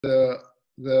the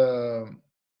the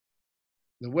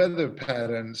the weather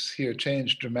patterns here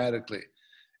change dramatically.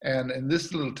 And in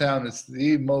this little town, it's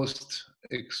the most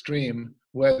extreme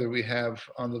weather we have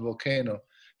on the volcano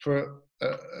for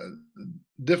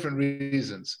different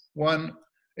reasons. One,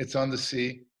 it's on the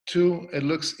sea. Two, it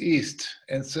looks east.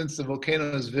 And since the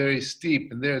volcano is very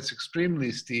steep, and there it's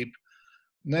extremely steep,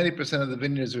 90% of the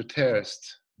vineyards are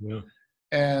terraced. Yeah.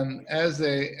 And it's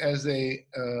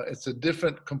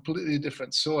a completely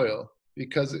different soil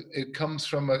because it comes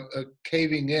from a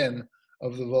caving in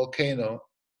of the volcano,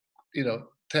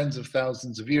 tens of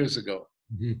thousands of years ago.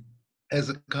 Mm-hmm. As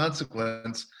a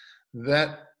consequence,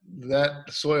 that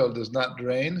soil does not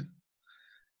drain,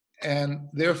 and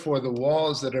therefore the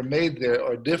walls that are made there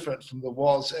are different from the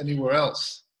walls anywhere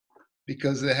else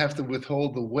because they have to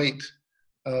withhold the weight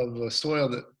of a soil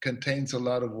that contains a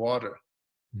lot of water.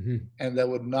 Mm-hmm. And that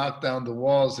would knock down the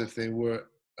walls if they were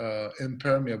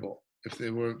impermeable, if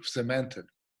they were cemented.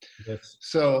 Yes.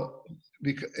 So,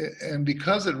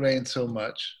 because it rains so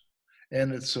much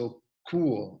and it's so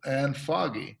cool and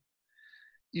foggy,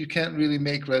 you can't really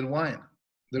make red wine.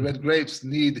 The red grapes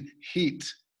need heat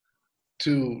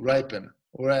to ripen,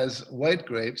 whereas white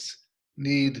grapes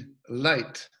need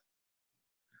light.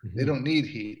 Mm-hmm. They don't need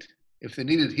heat. If they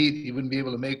needed heat, you wouldn't be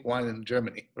able to make wine in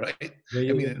Germany, right?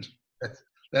 Yeah. I mean,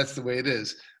 that's the way it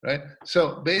is, right?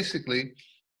 So basically,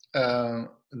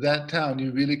 that town,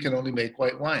 you really can only make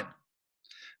white wine.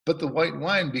 But the white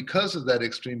wine, because of that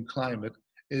extreme climate,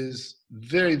 is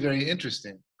very, very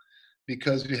interesting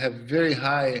because you have very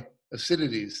high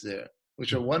acidities there,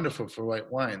 which are wonderful for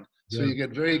white wine. So you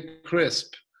get very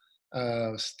crisp,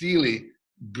 steely,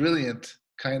 brilliant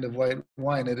kind of white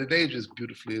wine, and it ages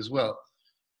beautifully as well.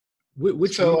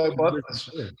 So I bought this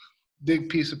big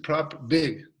piece of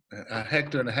property, a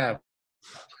hectare and a half.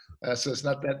 So it's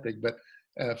not that big, but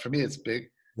for me it's big.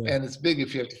 Yeah. And it's big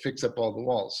if you have to fix up all the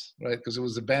walls, right? Because it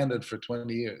was abandoned for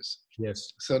 20 years.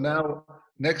 Yes. So now,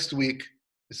 next week,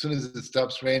 as soon as it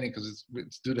stops raining, because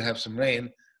it's due to have some rain,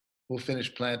 we'll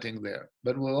finish planting there.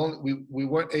 But we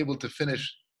weren't able to finish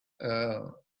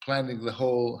planting the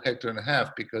whole hectare and a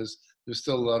half because there's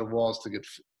still a lot of walls to get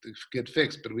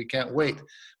fixed. But we can't wait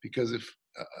because if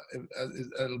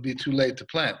it'll be too late to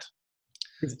plant.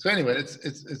 So anyway,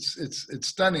 it's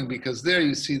stunning because there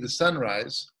you see the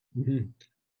sunrise. Mm-hmm.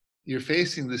 You're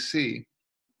facing the sea,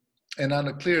 and on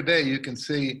a clear day you can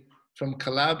see from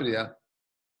Calabria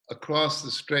across the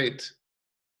strait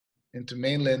into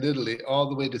mainland Italy all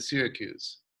the way to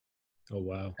Syracuse. Oh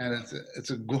wow! And it's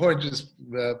a gorgeous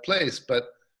place, but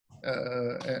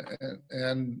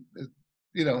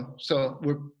so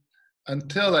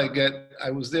I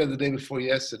was there the day before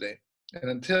yesterday,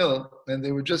 and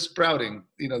they were just sprouting.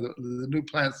 The new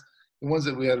plants, the ones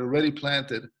that we had already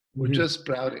planted, were mm-hmm. just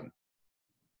sprouting.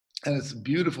 And it's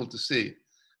beautiful to see.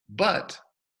 But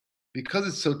because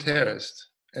it's so terraced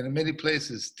and in many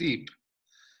places steep,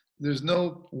 there's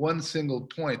no one single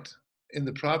point in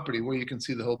the property where you can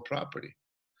see the whole property.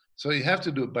 So you have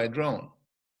to do it by drone.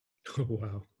 Oh,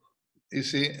 wow. You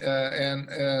see,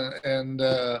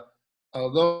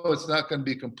 although it's not going to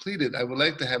be completed, I would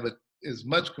like to have it as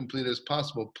much complete as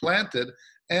possible, planted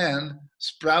and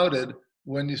sprouted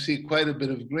when you see quite a bit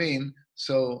of green.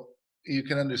 So you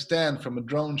can understand from a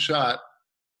drone shot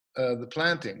the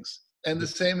plantings, and the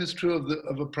same is true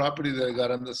of a property that I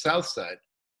got on the south side.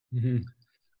 Mm-hmm.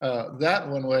 That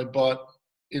one where I bought,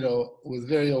 with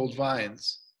very old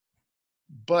vines,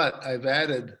 but I've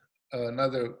added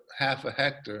another half a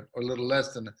hectare or a little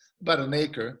less than about an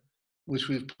acre, which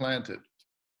we've planted,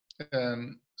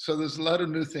 and so there's a lot of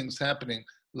new things happening,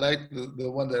 like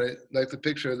the one like the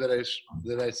picture that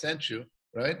I sent you,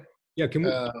 right? Yeah, can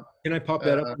I pop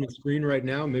that up on the screen right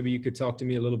now? Maybe you could talk to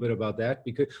me a little bit about that.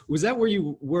 Because was that where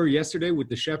you were yesterday with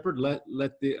the shepherd? No,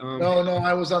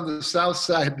 I was on the south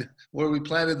side where we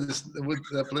planted this with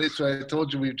the place where I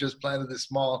told you we've just planted this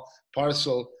small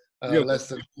parcel, less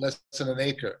than an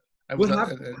acre. How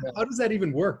does that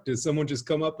even work? Does someone just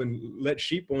come up and let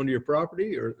sheep onto your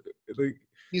property, or like?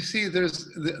 You see, there's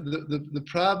the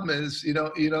problem is,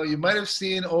 you might have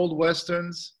seen old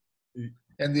westerns.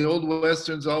 And the old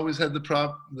westerns always had the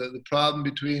problem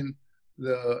between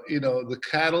the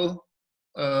cattle,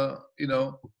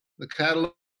 the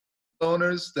cattle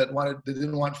owners that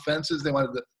didn't want fences. They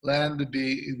wanted the land to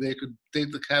be, they could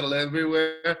take the cattle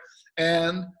everywhere,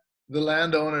 and the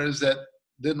landowners that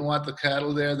didn't want the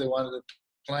cattle there. They wanted to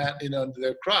plant,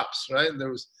 their crops, right? And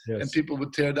and people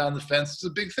would tear down the fence. It's a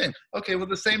big thing. Okay, well,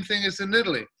 the same thing is in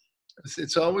Italy.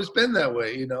 It's always been that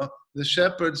way, The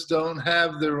shepherds don't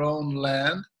have their own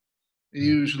land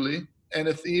usually, and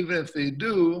even if they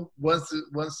do, once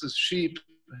the sheep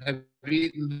have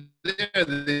eaten there,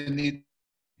 they need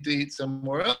to eat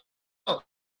somewhere else,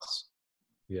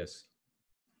 Yes.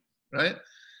 right?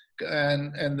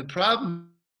 And the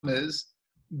problem is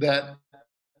that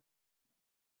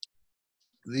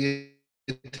the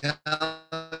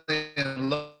Italian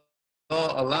law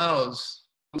allows,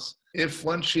 if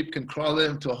one sheep can crawl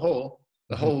into a hole,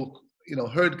 the whole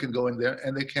herd can go in there,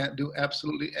 and they can't do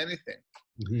absolutely anything.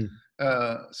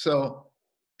 So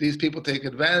these people take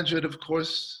advantage of it. Of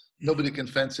course, nobody can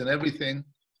fence in everything,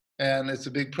 and it's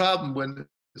a big problem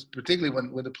particularly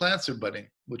when the plants are budding,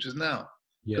 which is now,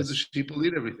 because the sheep will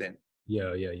eat everything.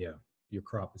 Yeah. Your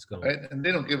crop is gone. Right, and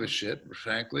they don't give a shit,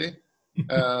 frankly.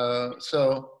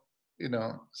 So,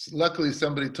 luckily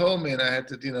somebody told me, and I had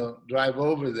to, drive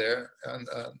over there. And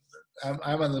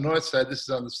I'm on the north side. This is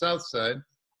on the south side.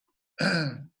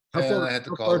 How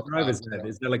far drive is that?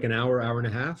 Is that like an hour and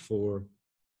a half, or?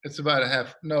 It's about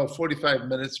 45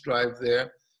 minutes drive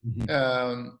there.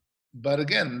 But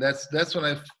again, that's when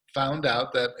I found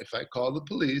out that if I call the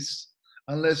police,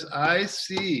 unless I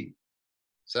see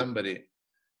somebody,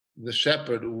 the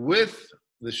shepherd with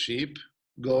the sheep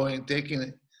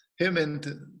taking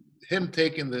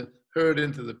the herd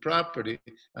into the property,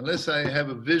 unless I have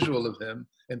a visual of him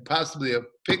and possibly a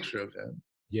picture of him,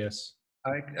 yes,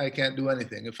 I can't do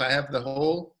anything. If I have the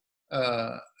whole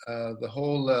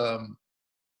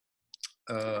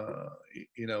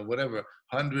whatever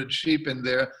 100 sheep in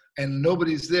there and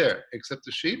nobody's there except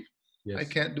the sheep, yes, I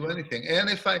can't do anything. And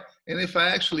if I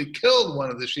actually killed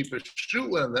one of the sheep or shoot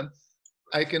one of them,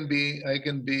 I can be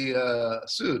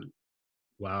sued.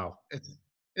 Wow,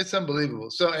 it's unbelievable.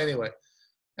 So anyway,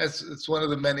 it's one of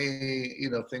the many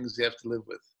things you have to live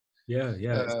with. Yeah.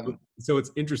 So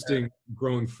it's interesting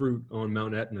growing fruit on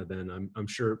Mount Etna. Then I'm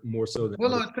sure more so than.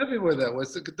 Well, no, it's everywhere that way.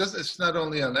 It's not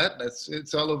only on Etna.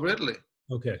 It's all over Italy.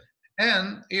 Okay.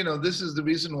 And this is the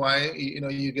reason why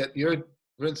you get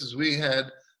for instance, we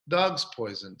had dogs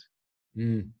poisoned.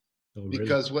 Oh, really?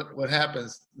 Because what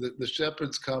happens? The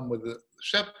shepherds come with the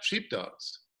sheep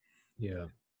dogs. Yeah.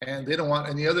 And they don't want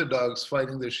any other dogs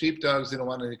fighting their sheep dogs. They don't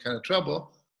want any kind of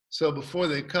trouble. So before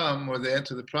they come or they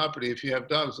enter the property, if you have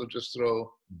dogs, they'll just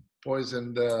throw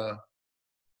poisoned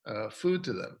food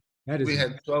to them. We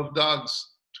had 12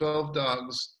 dogs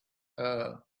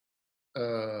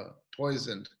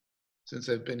poisoned since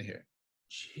I've been here.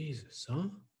 Jesus, huh?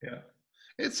 Yeah,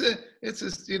 it's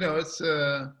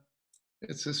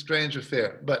a strange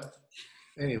affair. But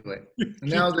anyway,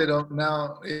 now they don't.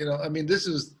 Now I mean, this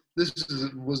was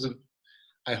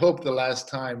I hope the last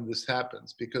time this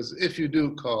happens, because if you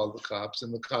do call the cops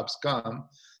and the cops come,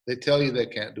 they tell you they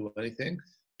can't do anything,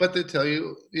 but they tell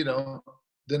you,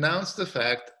 denounce the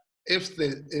fact. If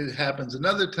it happens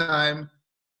another time,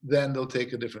 then they'll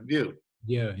take a different view.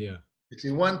 Yeah. If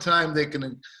one time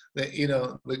the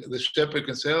shepherd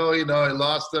can say, oh, I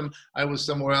lost them, I was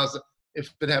somewhere else.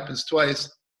 If it happens twice,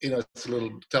 it's a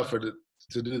little tougher to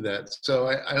do that. So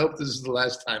I hope this is the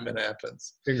last time it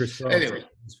happens. Fingers crossed. Anyway,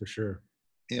 that's for sure.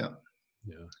 Yeah.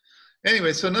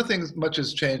 Anyway, so nothing much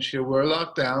has changed here. We're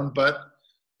locked down, but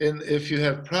if you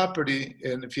have property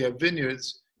and if you have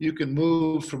vineyards, you can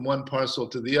move from one parcel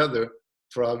to the other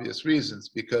for obvious reasons,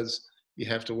 because you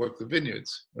have to work the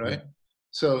vineyards, right?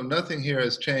 So nothing here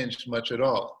has changed much at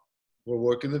all. We're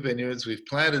working the vineyards. We've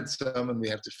planted some, and we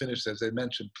have to finish, as I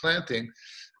mentioned, planting,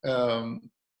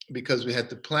 because we had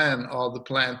to plan all the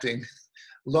planting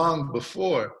long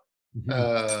before.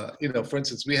 For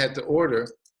instance, we had to order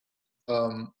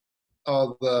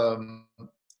all the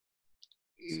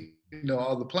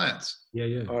plants.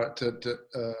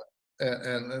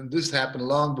 And this happened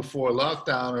long before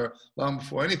lockdown or long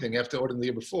before anything. You have to order them the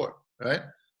year before, right?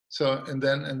 So and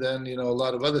then a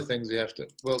lot of other things you have to.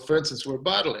 Well, for instance, we're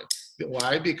bottling.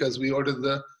 Why? Because we had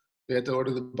to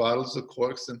order the bottles, the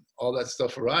corks, and all that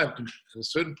stuff arrived. And at a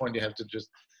certain point, you have to just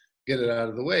get it out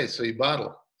of the way. So you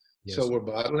bottle. Yes. So we're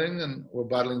bottling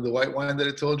the white wine that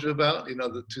I told you about,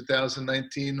 the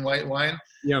 2019 white wine.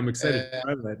 Yeah, I'm excited to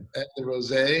try that. And the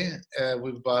rosé.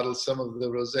 We've bottled some of the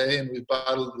rosé, and we've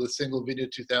bottled the single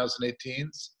vineyard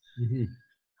 2018s.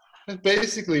 And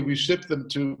basically, we ship them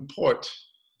to port.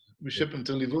 We ship them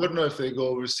to Livorno if they go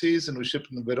overseas, and we ship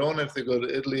them to Verona if they go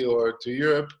to Italy or to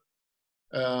Europe.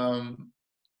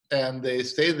 And they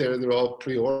stay there. They're all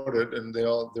pre-ordered, and they're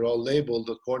all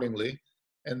labeled accordingly.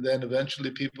 And then eventually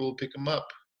people will pick them up.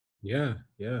 Yeah.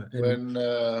 When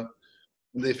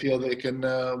they feel they can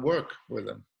work with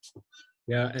them.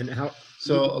 Yeah, and how?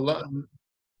 So a lot.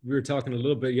 We were talking a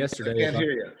little bit yesterday. I can't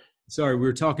hear you. Sorry, we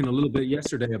were talking a little bit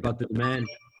yesterday about the demand.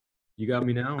 You got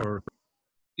me now, or?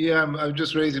 Yeah, I'm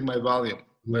just raising my volume.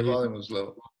 My volume was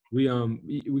low.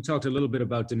 We talked a little bit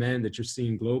about demand that you're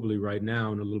seeing globally right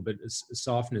now, and a little bit of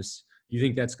softness. You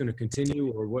think that's going to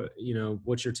continue, or what?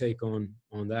 What's your take on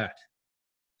that?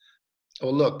 Oh,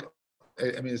 look,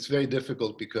 I mean, it's very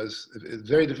difficult because it's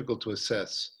very difficult to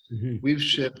assess. Hmm. We've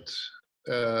shipped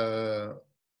to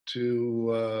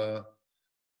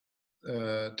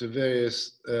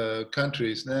various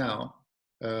countries now.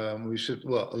 We shipped,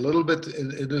 well, a little bit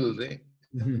in Italy,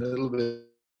 Hmm. a little bit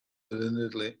in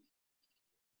Italy.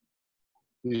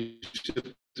 We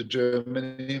shipped to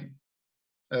Germany,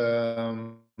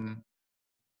 um,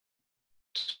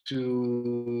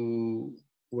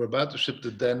 we're about to ship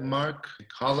to Denmark,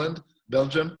 Holland,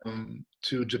 Belgium,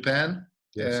 to Japan,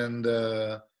 Yes. and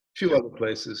a few other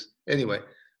places. Anyway,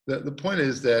 the point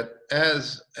is that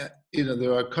as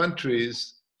there are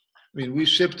countries. I mean, we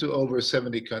ship to over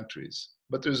 70 countries,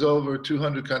 but there's over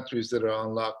 200 countries that are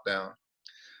on lockdown.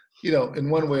 In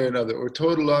one way or another, or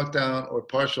total lockdown or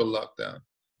partial lockdown.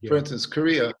 Yeah. For instance,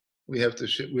 Korea,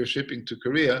 we're shipping to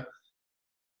Korea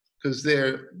because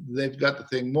they've got the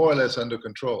thing more or less under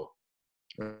control,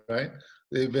 right?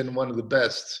 They've been one of the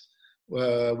best.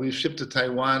 We've shipped to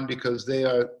Taiwan because they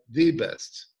are the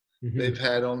best. Mm-hmm. They've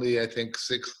had only, I think,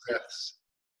 6 deaths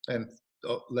and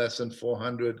less than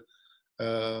 400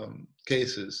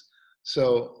 cases.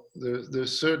 So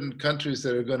there's certain countries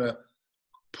that are going to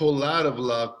pull out of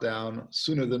lockdown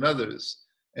sooner than others,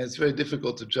 and it's very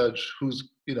difficult to judge who's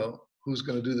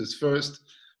going to do this first,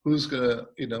 who's going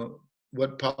to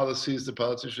what policies the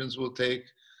politicians will take.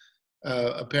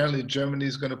 Apparently, Germany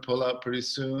is going to pull out pretty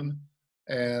soon,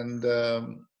 and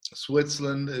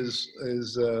Switzerland is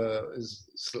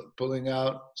pulling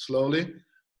out slowly.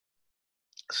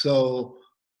 So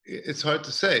it's hard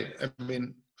to say. I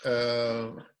mean,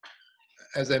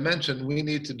 as I mentioned, we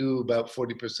need to do about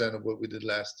 40% of what we did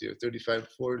last year,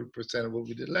 35-40% of what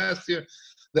we did last year.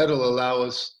 That'll allow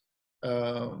us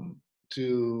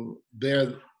to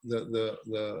bear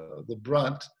the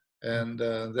brunt, and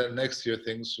then next year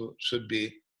things should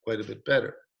be quite a bit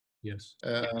better. Yes.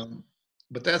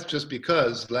 But that's just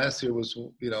because last year was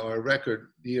our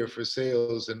record year for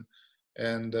sales,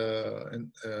 and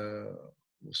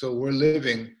so we're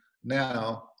living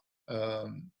now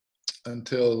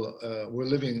until we're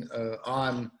living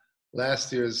on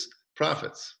last year's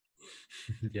profits.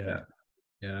 Yeah.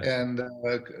 And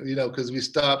because we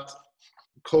stopped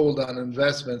cold on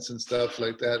investments and stuff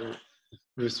like that.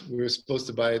 We were supposed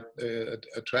to buy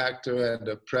a tractor and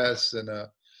a press and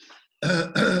a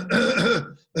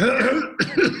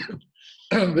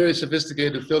very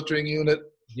sophisticated filtering unit.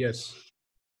 Yes.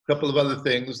 A couple of other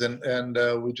things, and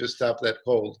we just stopped that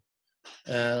cold.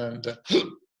 And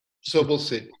so we'll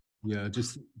see. Yeah,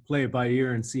 just play it by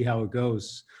ear and see how it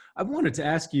goes. I wanted to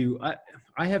ask you,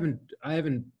 I haven't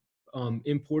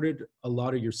imported a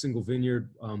lot of your single vineyard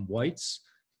whites.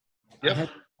 Yep.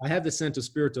 I have the Santo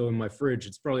Spirito in my fridge.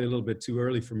 It's probably a little bit too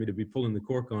early for me to be pulling the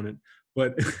cork on it,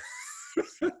 but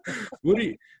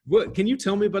what can you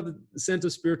tell me about the Santo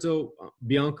Spirito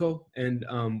Bianco and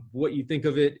what you think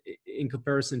of it in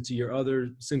comparison to your other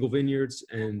single vineyards?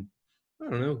 And I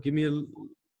don't know, give me a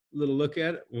little look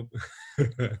at it.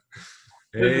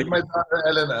 This is my daughter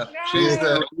Elena. She's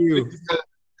the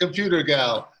computer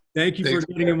gal. Thank you for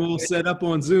getting them all set up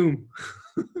on Zoom.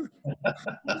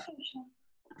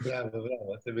 Bravo,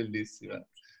 it's bellissima.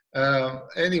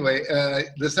 Anyway,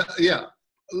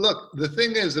 look, the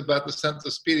thing is about the Santo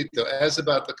Spirito, as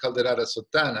about the Calderara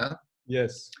Sottana.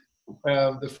 Yes.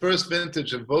 The first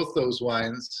vintage of both those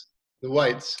wines, the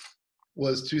whites,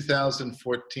 was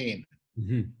 2014.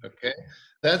 Mm-hmm. Okay,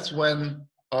 that's when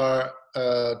our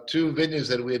 2 vineyards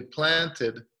that we had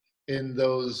planted in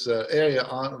those area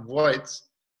on whites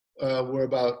were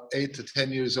about 8 to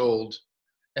 10 years old,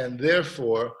 and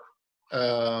therefore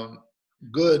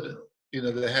good.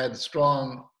 They had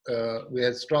strong. We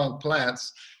had strong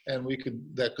plants, and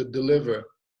that could deliver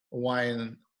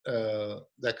wine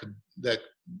that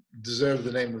deserved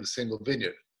the name of a single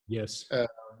vineyard. Yes.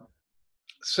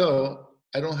 So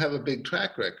I don't have a big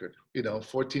track record,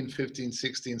 14, 15,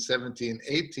 16, 17,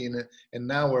 18, and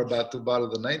now we're about to bottle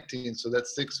the 19, so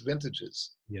that's 6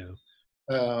 vintages. Yeah.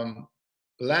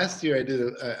 Last year I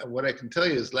did, what I can tell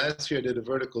you is last year I did a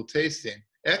vertical tasting.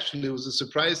 Actually, it was a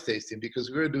surprise tasting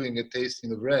because we were doing a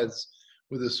tasting of reds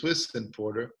with a Swiss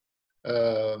importer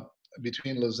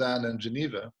between Lausanne and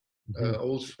Geneva,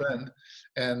 old friend,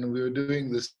 and we were doing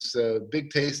this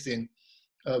big tasting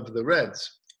of the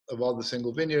reds, of all the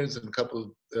single vineyards and a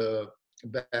couple of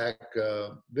back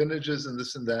vintages and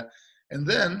this and that. And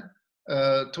then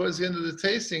towards the end of the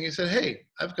tasting, he said, "Hey,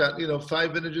 I've got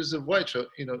 5 vintages of white,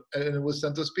 and it was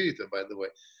Santo Spirito, by the way."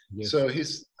 Yes. So he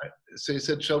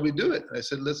said, "Shall we do it?" And I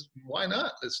said, Why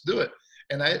not? Let's do it."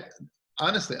 And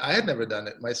honestly, I had never done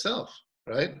it myself,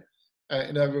 right?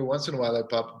 Every once in a while I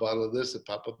pop a bottle of this, I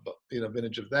pop a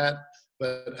vintage of that,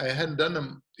 but I hadn't done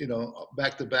them,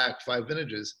 back to back 5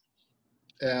 vintages.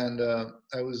 And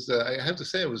I have to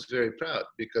say, I was very proud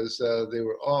because they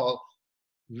were all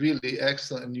really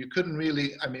excellent. And you couldn't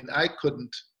really, I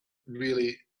couldn't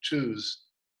really choose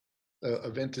a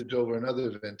vintage over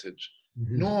another vintage.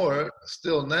 Mm-hmm. Nor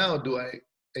still now do I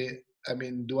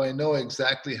know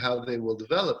exactly how they will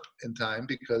develop in time,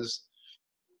 because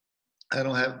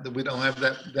we don't have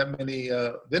that many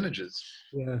vintages.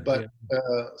 Yeah. But Yeah.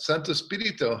 Santo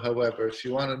Spirito, however, if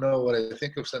you want to know what I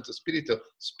think of Santo Spirito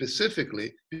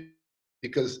specifically,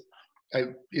 because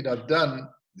I've done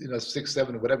 6,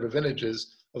 7, whatever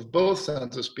vintages of both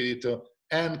Santo Spirito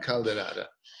and Calderara,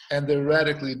 and they're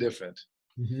radically different.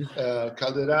 Mm-hmm.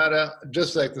 Calderara,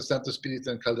 just like the Santo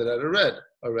Spirito and Calderara Red,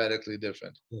 are radically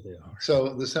different. Yeah, they are.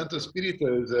 So the Santo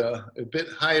Spirito is a bit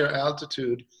higher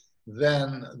altitude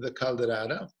than the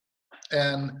Calderara,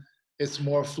 and it's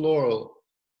more floral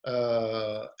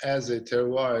as a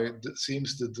terroir. It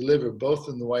seems to deliver, both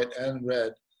in the white and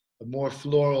red, a more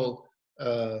floral,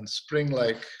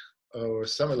 spring-like or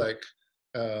summer-like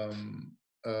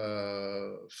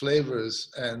flavors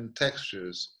and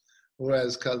textures,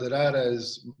 whereas Calderara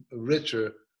is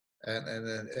richer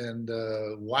and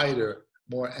wider,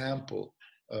 more ample,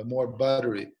 more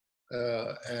buttery,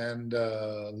 and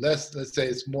less. Let's say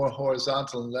it's more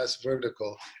horizontal and less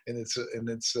vertical in its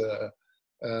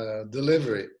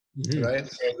delivery, Mm-hmm. right?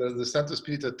 So the Santo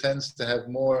Spirito tends to have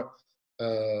more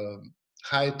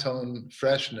high tone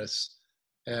freshness,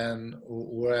 and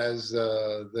whereas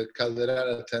the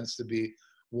Calderara tends to be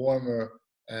warmer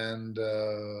and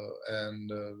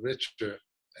richer.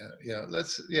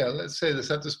 Let's say the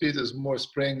Santo Spirito is more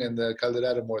spring and the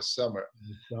Calderara more summer.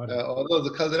 Although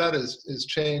the Calderara is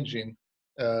changing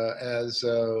as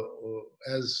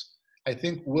I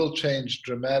think will change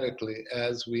dramatically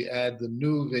as we add the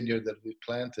new vineyard that we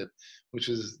planted, which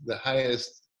is the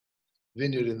highest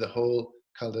vineyard in the whole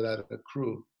Calderara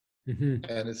cru, Mm-hmm.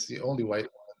 and it's the only white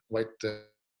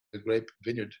grape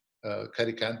vineyard,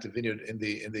 Caricante vineyard in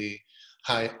the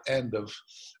high end of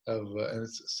and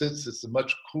since it's a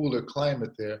much cooler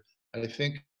climate there, I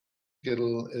think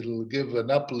it'll give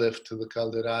an uplift to the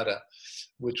Calderara,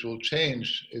 which will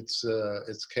change its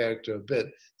character a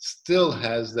bit. Still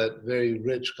has that very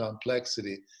rich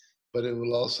complexity, but it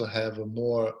will also have a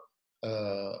more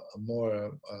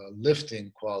lifting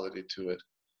quality to it.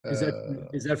 Is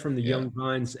that from the Yeah. young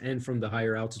vines and from the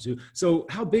higher altitude? So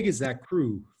how big is that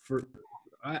crew? For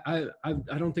I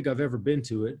don't think I've ever been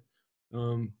to it.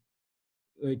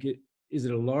 Is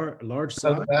it a large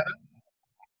size? Calderara?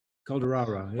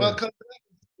 Calderara, Well, yeah.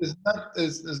 is not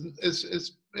it's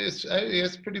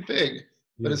pretty big,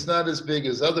 but Yeah. it's not as big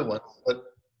as other ones. But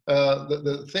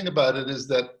the thing about it is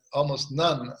that almost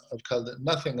nothing of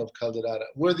Calderara.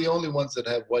 We're the only ones that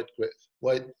have white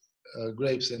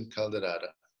grapes in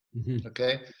Calderara. Mm-hmm.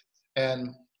 Okay,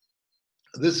 and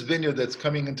this vineyard that's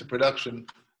coming into production,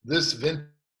 this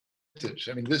vintage.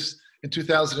 This in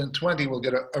 2020 we'll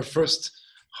get our first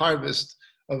harvest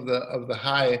of the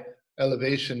high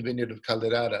elevation vineyard of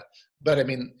Calderara. But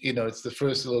it's the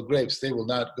first little grapes. They will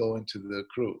not go into the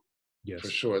cru, Yes. for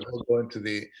sure. They'll go into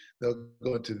the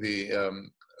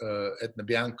Etna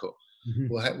Bianco. Mm-hmm.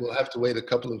 We'll have to wait a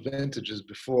couple of vintages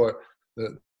before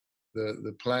the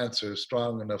plants are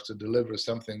strong enough to deliver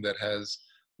something that has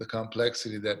the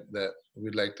complexity that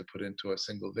we'd like to put into a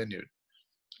single vineyard.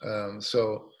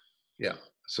 So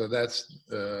that's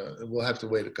we'll have to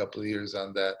wait a couple of years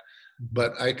on that.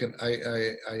 But I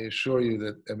assure you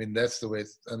that that's the way.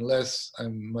 Unless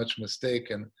I'm much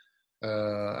mistaken,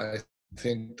 I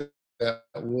think that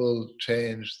will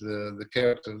change the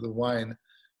character of the wine,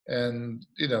 and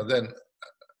then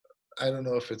I don't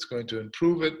know if it's going to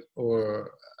improve it,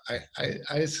 or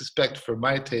I suspect for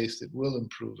my taste it will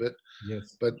improve it.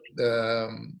 Yes. But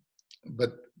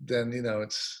then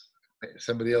it's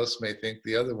somebody else may think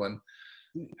the other one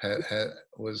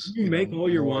was Do you make all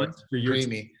your more wines for your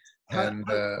creamy and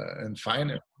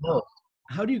finer. No.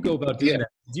 How do you go about doing that?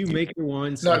 Do you make your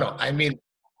wines? No.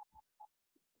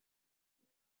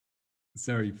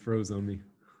 Sorry, you froze on me.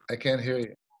 I can't hear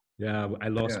you. Yeah, I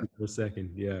lost you for a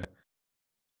second. Yeah.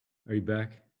 Are you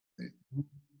back?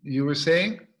 You were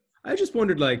saying? I just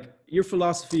wondered, your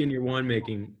philosophy in your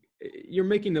winemaking. You're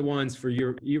making the wines for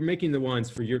your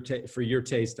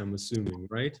taste, I'm assuming,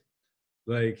 right?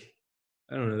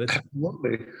 I don't know. That's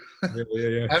Absolutely. yeah, yeah,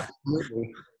 yeah.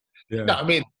 Absolutely. Yeah. No, I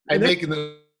mean, I'm And that making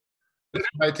them for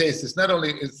my taste. It's not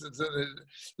only,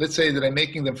 let's say that I'm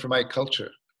making them for my culture,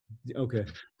 okay.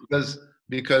 because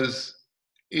because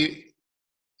it,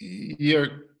 your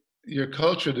your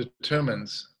culture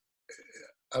determines,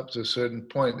 up to a certain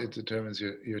point, it determines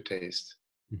your taste.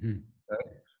 Hmm. Right?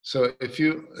 So if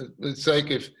you, it's like,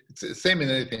 if it's the same in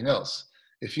anything else.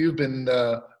 If you've been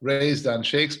raised on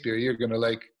Shakespeare, you're going to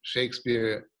like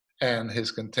Shakespeare and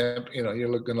his contempt. You know,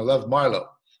 you're going to love Marlowe,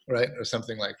 right, or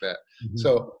something like that. Hmm.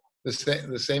 So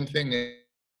the same thing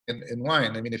in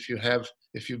wine. I mean, if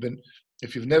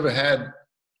you've never had,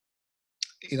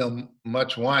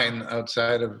 much wine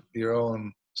outside of your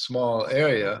own small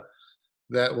area,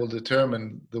 that will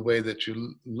determine the way that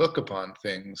you look upon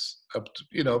things, up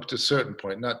to a certain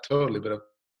point, not totally, but up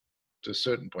to a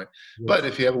certain point. But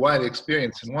Yes. if you have a wide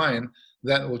experience in wine,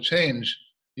 that will change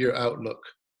your outlook.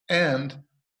 And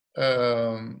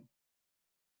um,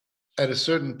 at a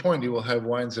certain point, you will have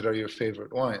wines that are your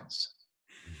favorite wines.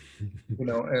 I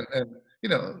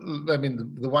mean,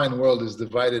 the wine world is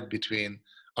divided between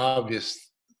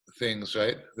obvious things,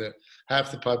 right?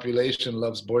 Half the population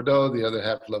loves Bordeaux, the other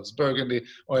half loves Burgundy,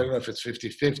 or I don't know if it's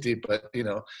 50-50, but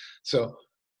so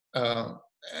uh,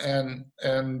 and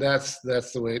that's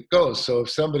the way it goes. So if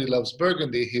somebody loves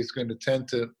Burgundy, he's going to tend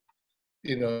to,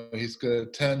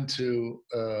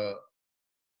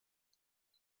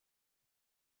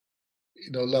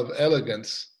 love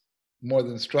elegance more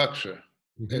than structure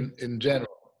Hmm. in general.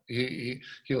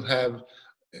 He'll have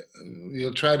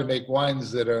he'll try to make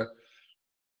wines that are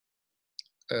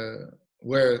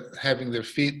where having their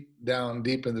feet down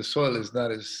deep in the soil is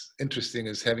not as interesting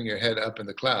as having your head up in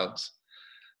the clouds.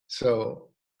 So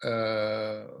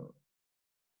uh,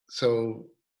 so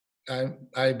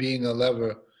I being a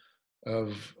lover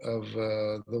of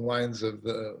the wines of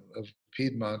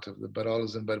Piedmont, of the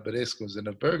Barolos and Barbarescos and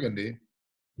of Burgundy,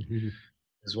 Hmm.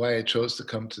 is why I chose to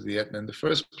come to the Etna in the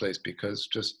first place, because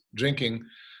just drinking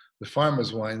the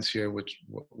farmers' wines here, which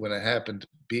when I happened to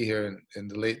be here in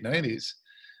the late 90s,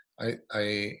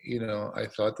 I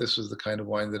thought this was the kind of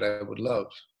wine that I would love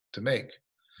to make.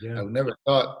 Yeah. I would never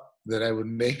thought that I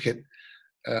would make it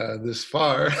this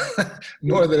far,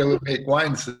 nor that I would make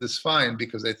wines this fine,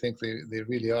 because I think they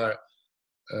really are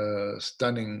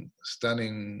stunning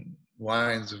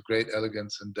wines of great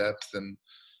elegance and depth and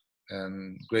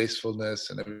gracefulness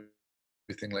and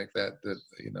everything like that. That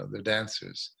they're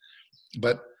dancers,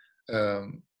 but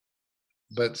um,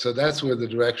 so that's where the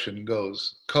direction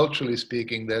goes. Culturally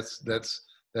speaking, that's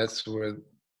where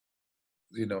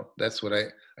that's what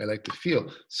I like to feel.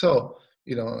 So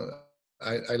you know,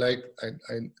 I like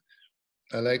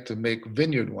I like to make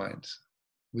vineyard wines.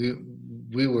 We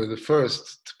we were the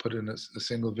first to put in a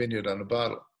single vineyard on a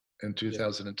bottle in Yeah.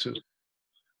 2002.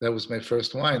 That was my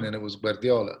first wine, and it was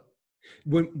Guardiola.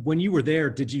 When you were there,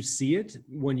 did you see it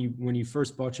when you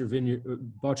first bought your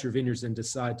vineyards and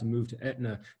decided to move to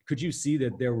Etna? Could you see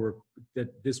that there were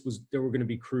going to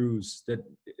be crus, that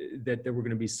there were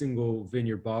going to be single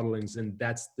vineyard bottlings, and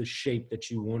that's the shape that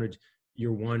you wanted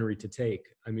your winery to take?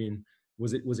 I mean,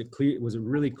 was it clear? Was it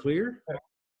really clear?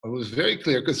 It was very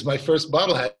clear because my first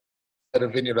bottle had a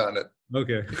vineyard on it.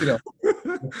 Okay. You know,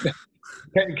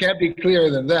 it can't be clearer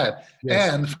than that.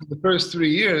 Yes. And for the first 3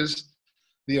 years,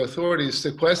 the authorities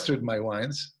sequestered my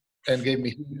wines and gave me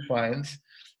huge fines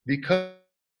because,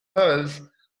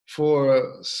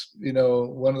 for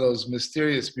one of those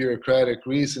mysterious bureaucratic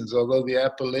reasons, although the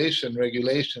appellation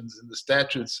regulations and the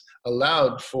statutes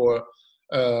allowed for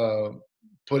uh,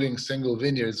 putting single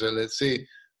vineyards, or let's say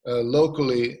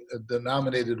locally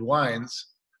denominated wines,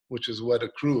 which is what a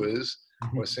cru is,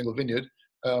 or a single vineyard,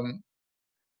 um,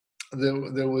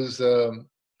 there was a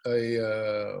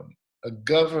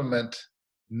government,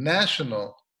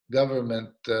 national government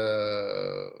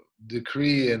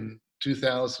decree in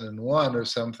 2001 or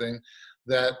something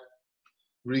that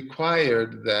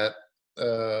required that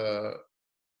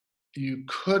you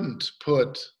couldn't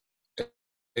put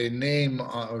a name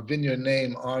or vineyard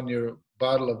name on your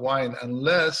bottle of wine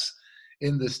unless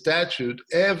in the statute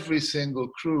every single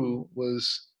cru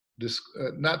was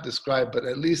not described, but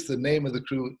at least the name of the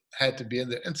cru had to be in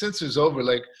there. And since there's over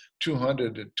like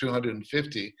 200 to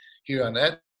 250 here on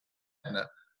Etna,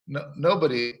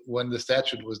 nobody, when the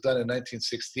statute was done in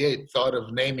 1968, thought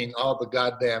of naming all the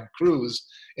goddamn crus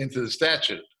into the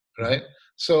statute, right?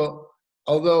 So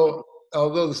although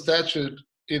the statute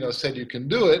said you can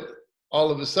do it, all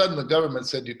of a sudden the government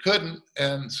said you couldn't.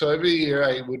 And so every year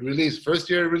I would release, first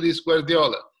year I released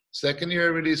Guardiola, second year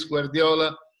I released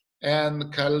Guardiola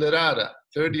and Calderara,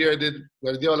 third year I did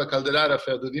Guardiola, Calderara,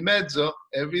 Ferdo di Mezzo,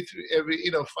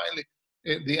 finally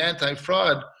the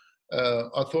anti-fraud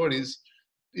authorities,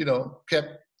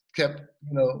 kept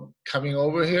coming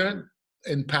over here,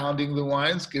 impounding the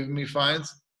wines, giving me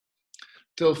fines,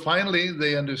 till finally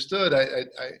they understood.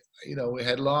 We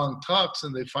had long talks,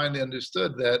 and they finally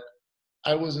understood that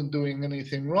I wasn't doing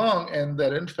anything wrong, and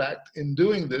that in fact, in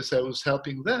doing this, I was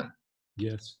helping them.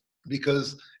 Yes.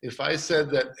 Because if I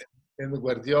said that in the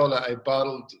Guardiola I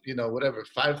bottled,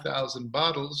 5,000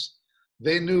 bottles,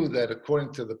 they knew that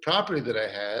according to the property that I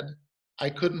had,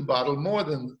 I couldn't bottle more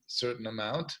than a certain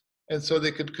amount, and so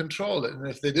they could control it. And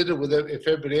if they did it if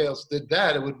everybody else did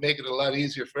that, it would make it a lot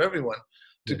easier for everyone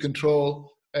to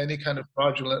control any kind of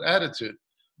fraudulent attitude.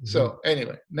 Mm-hmm. So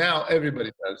anyway, now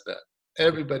everybody does that.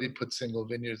 Everybody puts single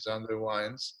vineyards on their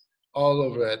wines all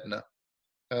over Etna.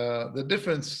 The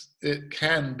difference it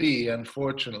can be,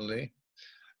 unfortunately,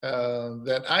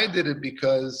 that I did it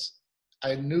because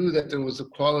I knew that there was a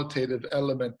qualitative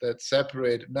element that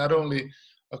separated, not only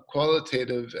a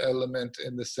qualitative element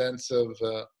in the sense of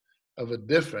a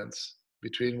difference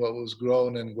between what was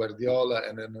grown in Guardiola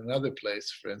and in another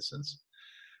place, for instance,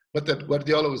 but that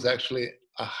Guardiola was actually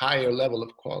a higher level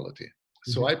of quality.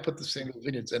 So I put the single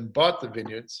vineyards and bought the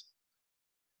vineyards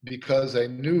because I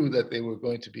knew that they were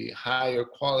going to be higher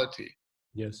quality.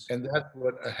 Yes. And that's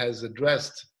what has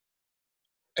addressed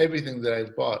everything that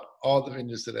I've bought, all the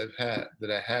vineyards that I've had,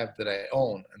 that I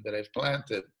own, and that I've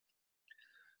planted.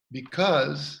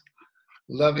 Because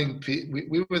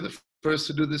we were the first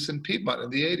to do this in Piedmont in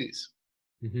the 80s.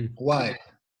 Mm-hmm. Why?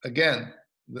 Again,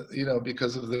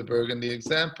 because of the Burgundy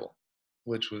example,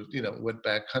 which was, went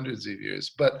back hundreds of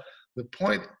years. But the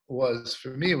point was,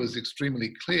 for me, it was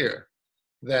extremely clear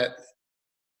that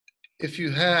if you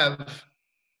have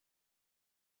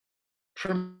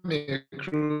Premier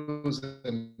Crus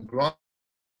and Grand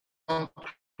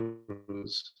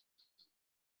Crus,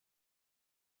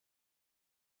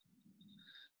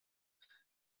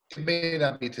 it may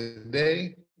not be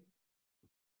today,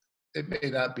 it may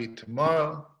not be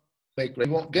tomorrow.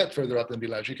 You won't get further up than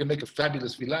Village. You can make a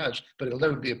fabulous Village, but it'll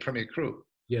never be a Premier Cru.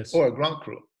 Yes. Or a Grand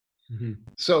Cru. Mm-hmm.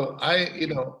 So I,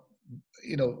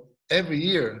 every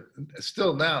year,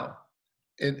 still now,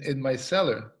 in my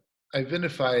cellar, I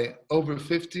vinify over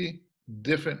 50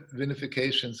 different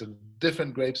vinifications of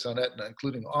different grapes on Etna,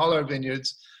 including all our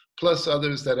vineyards, plus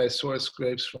others that I source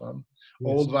grapes from,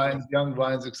 old vines, young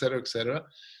vines, et cetera, et cetera.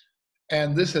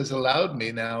 And this has allowed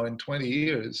me now in 20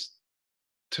 years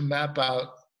to map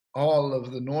out all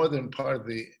of the northern part of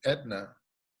the Etna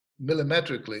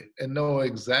millimetrically and know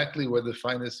exactly where the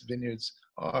finest vineyards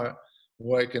are,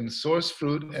 where I can source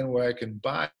fruit and where I can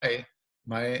buy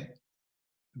my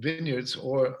vineyards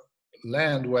or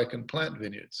land where I can plant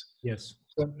vineyards. Yes.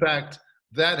 So in fact,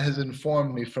 that has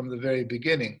informed me from the very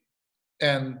beginning.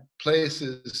 And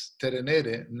places Terre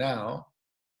Nere now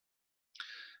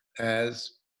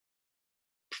as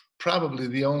probably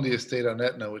the only estate on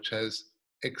Etna which has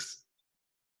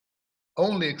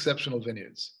only exceptional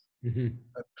vineyards. Mm-hmm.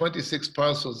 26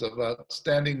 parcels of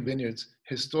outstanding vineyards,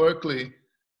 historically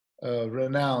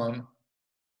renowned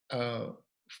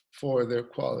for their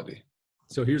quality.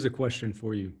 So here's a question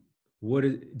for you.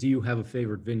 Do you have a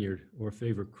favorite vineyard or a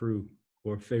favorite cru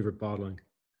or a favorite bottling?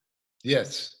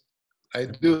 Yes, I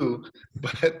do,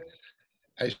 but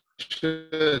I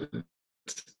should.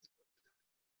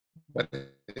 But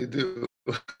I do.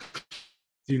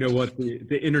 You know what?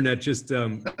 The internet just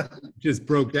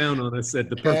broke down on us at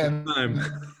the perfect time.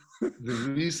 The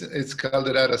reason it's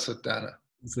Calderara Sottana.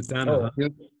 Sottana.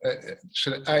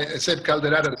 I said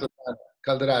Calderara Sottana.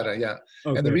 Calderara, yeah.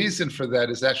 Okay. And the reason for that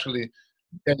is actually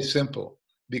very simple,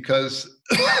 because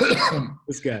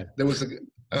this guy. There was there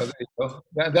you go.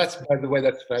 That's, by the way,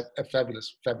 that's a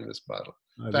fabulous bottle.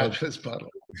 Fabulous bottle.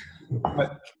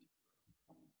 But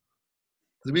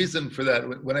the reason for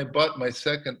that, when I bought my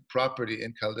second property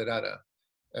in Calderara,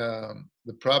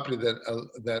 the property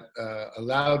that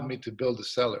allowed me to build a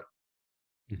cellar,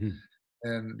 mm-hmm.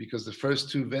 And because the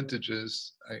first two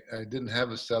vintages, I didn't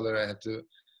have a cellar, I had to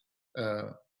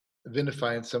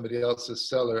vinify in somebody else's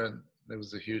cellar, and it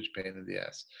was a huge pain in the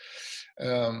ass.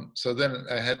 So then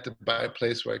I had to buy a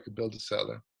place where I could build a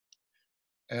cellar.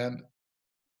 And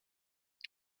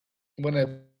when I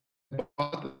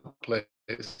bought the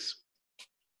place,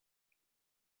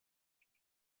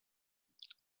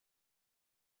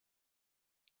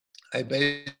 I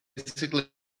basically,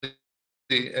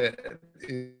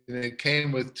 it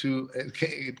came with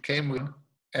and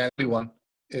everyone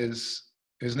his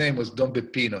name was Don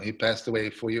Peppino. He passed away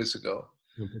 4 years ago.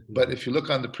 But if you look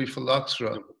on the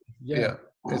Prefaloxera, yeah,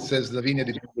 it says the Vigna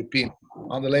di Don Peppino.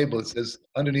 On the label, it says,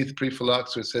 underneath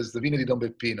Prefaloxera, it says the Vigna di Don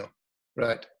Peppino.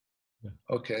 Right. Yeah.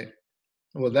 Okay.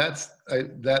 Well,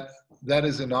 that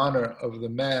is in honor of the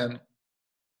man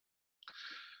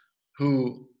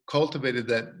who cultivated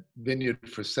that vineyard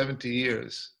for 70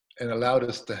 years and allowed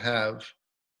us to have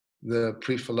the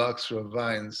pre-phylloxera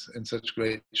vines in such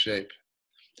great shape.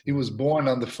 He was born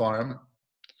on the farm,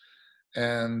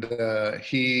 and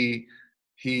he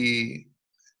he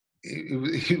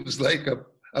was like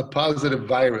a positive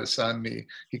virus on me.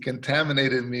 He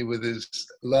contaminated me with his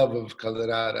love of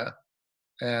Calderara,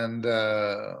 and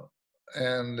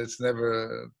it's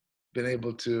never been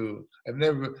able to. I've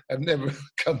never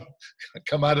come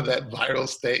out of that viral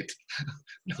state.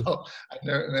 No, I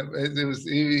never. It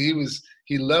was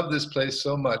he loved this place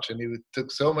so much, and he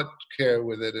took so much care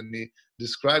with it, and he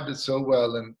described it so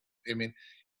well. And I mean,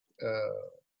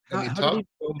 and he talked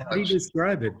so how do you much.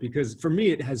 describe it? Because for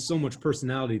me, it has so much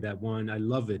personality, that wine. I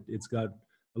love it. It's got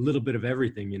a little bit of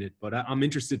everything in it, but I'm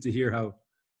interested to hear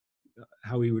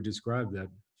how he would describe that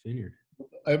vineyard.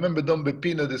 I remember Don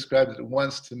Peppino described it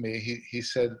once to me. He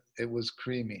said it was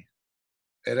creamy,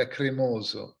 era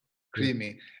cremoso, Yeah.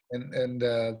 creamy, and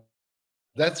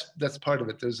that's part of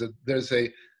it. There's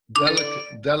a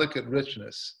delicate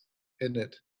richness in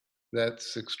it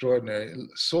that's extraordinary.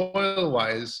 Soil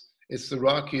wise, it's the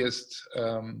rockiest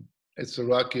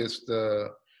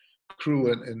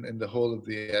cru in the whole of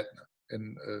the Etna,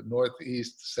 in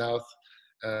northeast, south.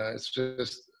 It's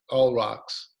just all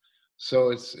rocks.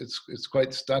 So it's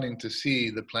quite stunning to see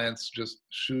the plants just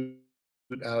shoot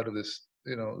out of this,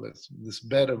 this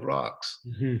bed of rocks.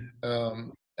 Mm-hmm.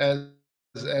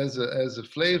 As a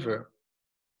flavor,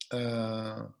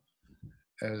 uh,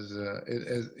 as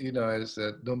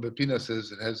Don Pepino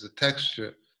says, it has a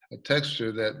texture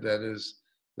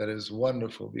that is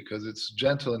wonderful because it's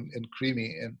gentle and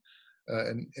creamy,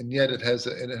 and yet it has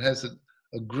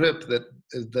a grip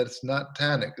that's not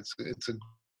tannic. It's a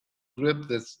grip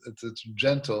that's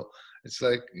gentle. It's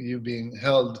like you being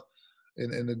held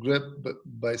in a grip, but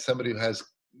by somebody who has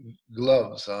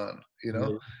gloves on, Yeah.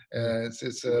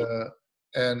 Yeah.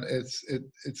 and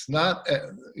it's not,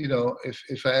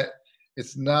 if I,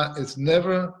 it's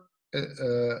never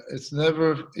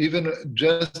even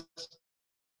just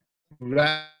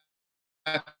wrapped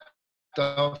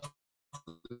off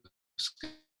the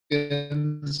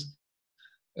skins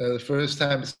the first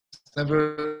time.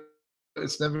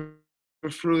 It's never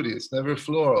fruity. It's never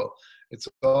floral. It's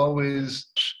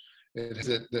always it has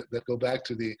that go back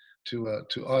to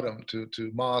autumn,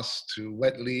 to moss, to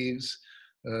wet leaves,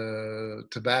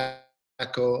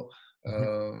 tobacco,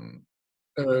 Mm-hmm.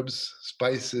 herbs,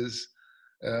 spices.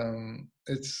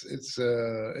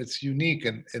 It's unique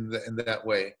in that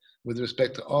way with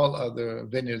respect to all other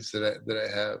vineyards that I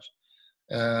have,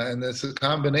 and it's a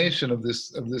combination of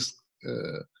this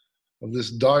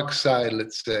dark side,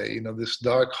 let's say, this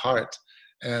dark heart,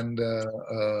 and the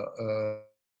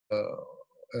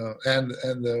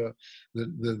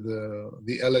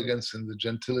elegance and the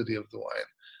gentility of the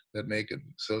wine that make it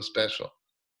so special.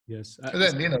 Yes. And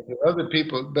then, there are other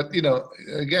people, but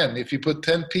again, if you put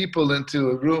 10 people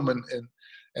into a room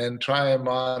and try them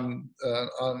on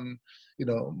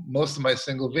most of my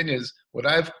single vineyards, what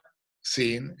I've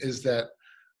seen is that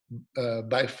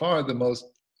by far the most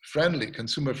friendly,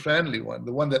 consumer friendly one,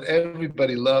 the one that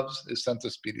everybody loves, is Santo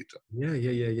Spirito. Yeah.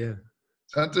 Yeah. Yeah. Yeah.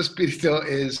 Santo Spirito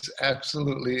is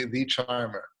absolutely the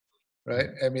charmer,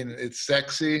 right? I mean, it's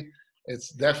sexy. It's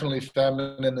definitely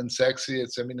feminine and sexy.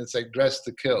 It's like Dressed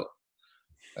to Kill.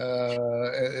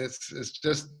 It's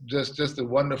just a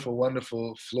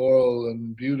wonderful floral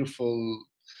and beautiful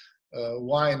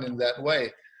wine in that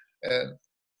way.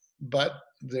 But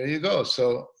there you go.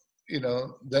 So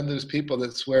then there's people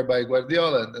that swear by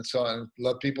Guardiola and so on. A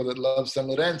lot of people that love San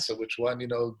Lorenzo, which won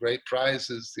great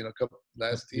prizes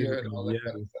last year and all that Yeah.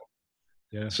 kind of stuff.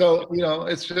 Yeah. So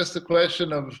it's just a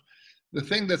question of, the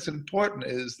thing that's important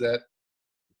is that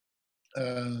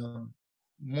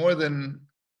more than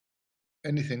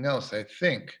anything else, I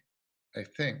think,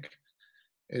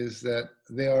 is that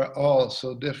they are all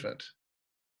so different,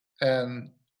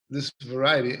 and this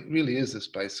variety really is the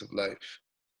spice of life.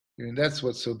 I mean, that's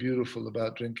what's so beautiful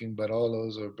about drinking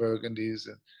Barolos or Burgundies,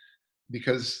 and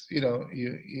because you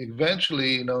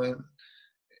eventually,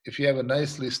 if you have a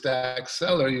nicely stacked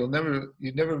cellar, you never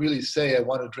really say, I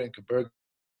want to drink a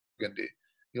Burgundy.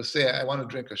 You'll say, I want to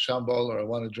drink a Chambol, or I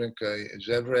want to drink a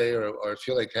Gevrey, or I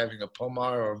feel like having a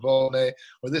Pomar or a Volnay,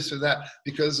 or this or that,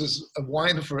 because there's a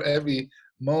wine for every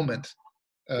moment,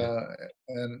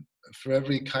 and for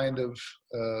every kind of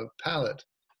palate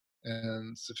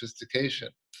and sophistication.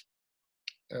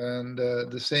 And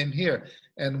the same here.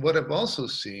 And what I've also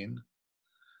seen,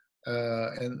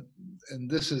 and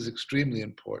this is extremely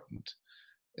important,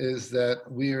 is that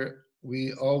we're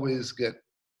we always get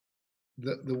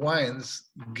the wines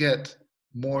get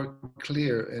more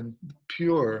clear and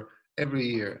pure every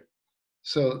year.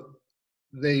 So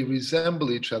they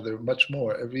resemble each other much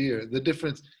more every year. The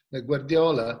difference, the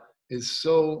Guardiola is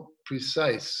so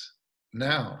precise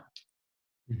now.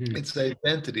 Hmm. Its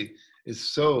identity is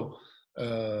so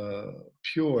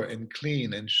pure and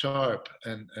clean and sharp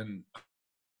and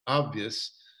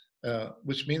obvious,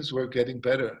 which means we're getting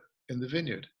better in the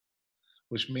vineyard,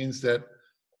 which means that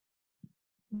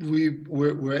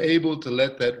we're able to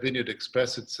let that vineyard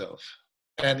express itself.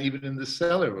 And even in the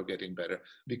cellar, we're getting better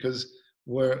because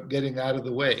we're getting out of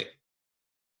the way.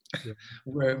 Yeah.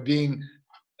 We're being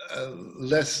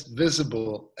less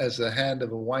visible as a hand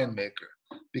of a winemaker.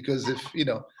 Because if,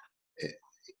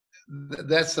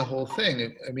 that's the whole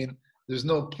thing. I mean, there's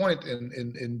no point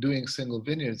in doing single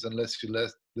vineyards unless you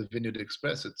let the vineyard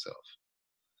express itself.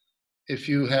 If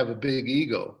you have a big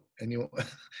ego and you,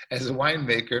 as a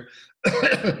winemaker,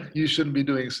 you shouldn't be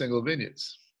doing single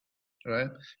vineyards, right?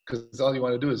 Because all you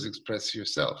want to do is express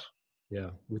yourself. Yeah,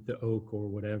 with the oak or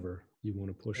whatever you want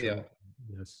to push Yeah, on.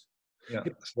 Yes. yeah.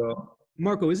 Hey, So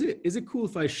Marco, is it cool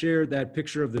if I share that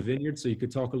picture of the vineyard so you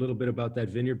could talk a little bit about that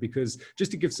vineyard? Because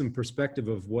just to give some perspective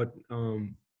of what you're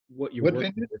what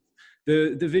working vineyard? with.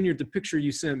 The vineyard, the picture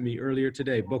you sent me earlier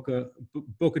today, Boca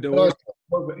Oh, d'Or.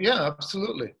 yeah,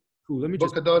 absolutely. Cool. Let me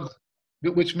just. Bocador,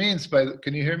 which means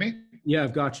can you hear me? Yeah,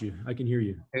 I've got you. I can hear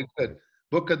you. Okay, good.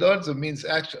 Bocadorzo means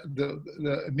actually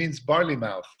it means barley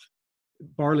mouth.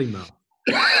 Barley mouth.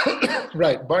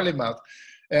 Right, barley mouth,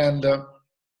 and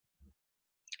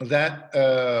that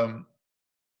I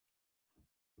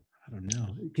don't know.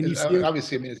 Can you see it?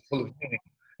 obviously, I mean, it's full of meaning.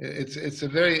 It's a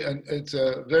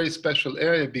very special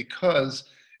area because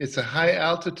it's a high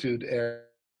altitude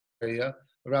area,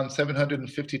 around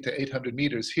 750 to 800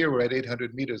 meters. Here we're at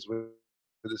 800 meters where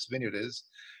this vineyard is,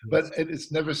 but Yes.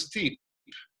 it's never steep.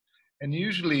 And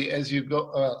usually, as you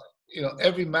go,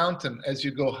 every mountain, as you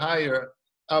go higher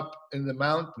up in the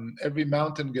mountain, every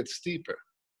mountain gets steeper,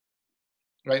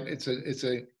 right? It's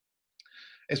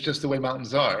just the way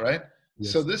mountains are, right?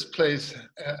 So Yes. this place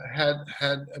had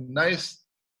a nice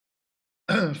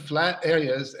flat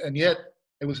areas, and yet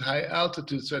it was high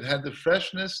altitude, so it had the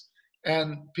freshness,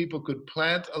 and people could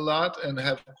plant a lot and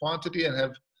have quantity, and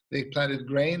they planted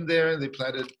grain there, they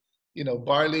planted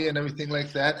barley and everything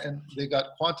like that, and they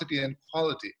got quantity and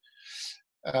quality.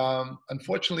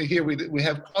 Unfortunately, here we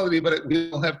have quality, but we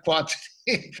don't have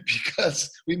quantity because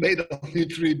we made only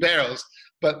 3 barrels.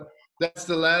 But that's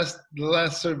the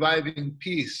last surviving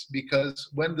piece, because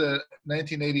when the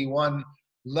 1981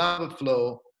 lava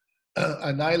flow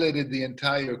annihilated the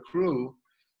entire crew,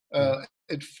 Yeah.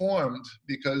 it formed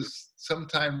because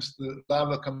sometimes the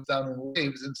lava comes down in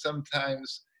waves and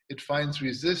sometimes it finds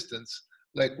resistance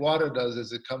like water does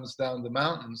as it comes down the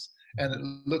mountains, and it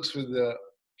looks for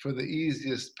the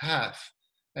easiest path.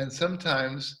 And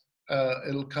sometimes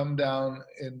it'll come down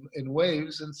in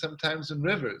waves and sometimes in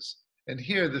rivers. And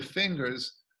here the fingers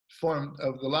formed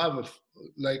of the lava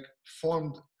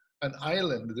formed an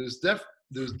island.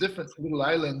 There's different little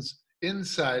islands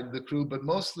inside the crew, but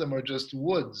most of them are just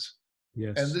woods.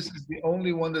 And Yes. this is the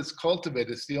only one that's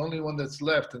cultivated. It's the only one that's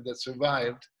left and that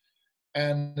survived.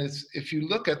 And if you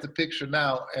look at the picture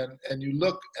now and you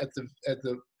look at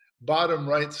the bottom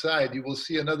right side, you will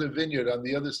see another vineyard on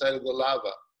the other side of the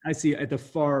lava. I see at the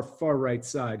far right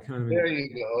side, kind of. There you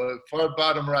go, far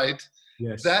bottom right.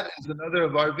 Yes. That is another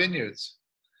of our vineyards.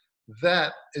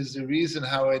 That is the reason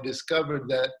how I discovered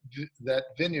that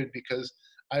vineyard, because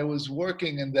I was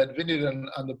working in that vineyard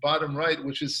on the bottom right,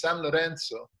 which is San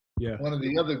Lorenzo, Yeah. one of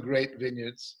the other great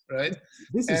vineyards, right?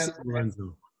 This is And San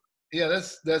Lorenzo. yeah,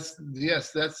 that's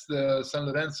the San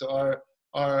Lorenzo,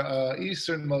 our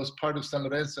easternmost part of San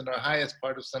Lorenzo and our highest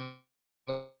part of San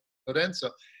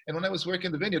Lorenzo. And when I was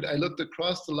working the vineyard, I looked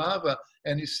across the lava,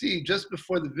 and you see just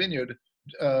before the vineyard,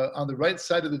 on the right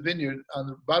side of the vineyard, on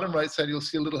the bottom right side, you'll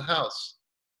see a little house.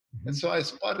 Mm-hmm. And so I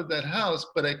spotted that house,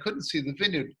 but I couldn't see the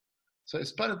vineyard. So I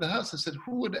spotted the house and said,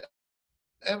 who would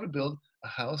ever build a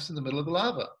house in the middle of the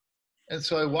lava? And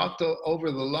so I walked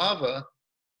over the lava,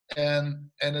 and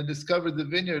I discovered the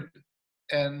vineyard,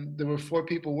 and there were 4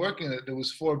 people working it. There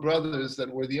was 4 brothers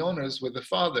that were the owners with the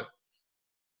father.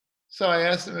 So I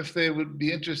asked them if they would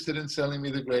be interested in selling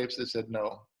me the grapes. They said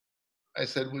no. I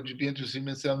said, would you be interested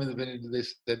in selling me the vineyard? They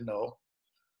said no.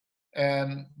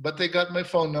 But they got my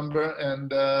phone number,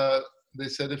 and they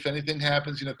said if anything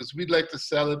happens, because we'd like to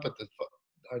sell it, but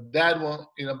our dad won't,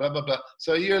 blah, blah, blah.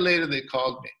 So a year later, they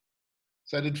called me.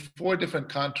 So I did 4 different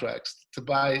contracts to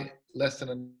buy less than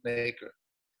an acre.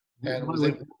 And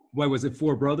Why was it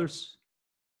 4 brothers?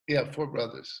 yeah, 4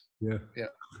 brothers. Yeah. Yeah.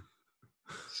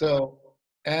 So,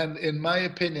 and in my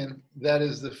opinion, that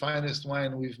is the finest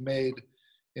wine we've made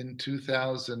in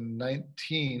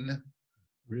 2019,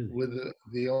 Really? with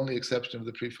the only exception of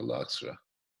the Prefaloxera.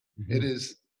 It Hmm.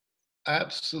 is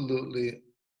absolutely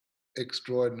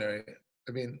extraordinary.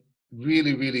 I mean,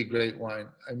 really, really great wine.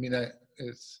 I mean,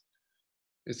 it's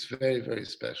very, very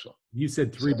special. You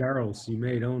said So 3 barrels you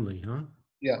made only, huh?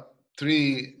 yeah,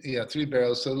 three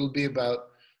barrels. So it'll be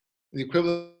about the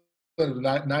equivalent of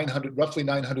 900, roughly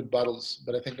 900 bottles.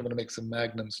 But I think I'm going to make some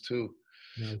magnums too.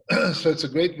 Nice. So it's a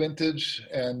great vintage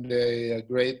and a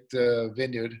great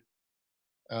vineyard.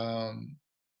 Um,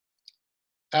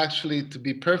 Actually, to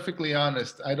be perfectly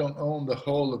honest, I don't own the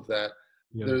whole of that.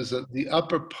 Yeah. The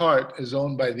upper part is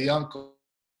owned by the uncle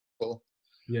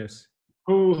Yes.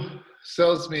 who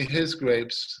sells me his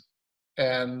grapes,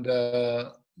 and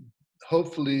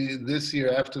hopefully this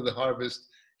year after the harvest,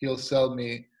 he'll sell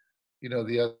me, the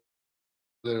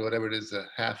other, whatever it is, a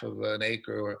half of an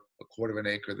acre or a quarter of an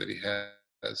acre that he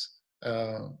has.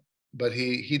 Um, but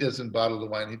he doesn't bottle the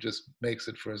wine; he just makes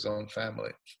it for his own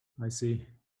family. I see.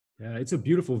 Yeah, it's a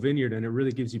beautiful vineyard, and it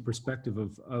really gives you perspective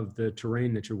of the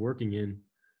terrain that you're working in.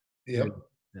 And Yep.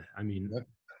 I mean, Yep.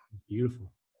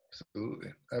 beautiful.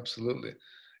 Absolutely, absolutely.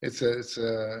 It's a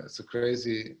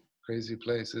crazy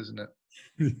place, isn't it?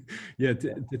 Yeah,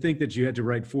 to think that you had to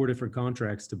write 4 different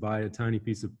contracts to buy a tiny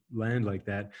piece of land like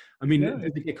that. I mean, Yeah.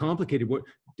 did it get complicated? What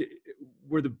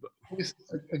were the? This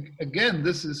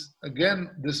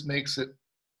makes it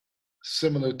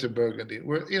similar to Burgundy,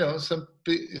 where some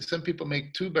people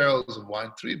make 2 barrels of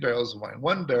wine, 3 barrels of wine,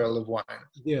 1 barrel of wine.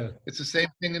 Yeah, It's the same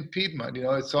thing in Piedmont.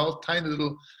 It's all tiny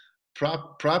little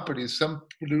properties. Some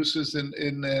producers in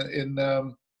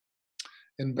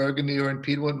Burgundy or in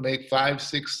Piedmont make 5,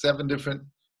 6, 7 different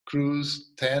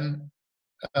crus, 10,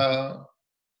 uh,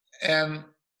 and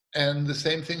the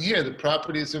same thing here. The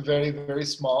properties are very, very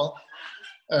small.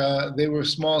 They were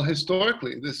small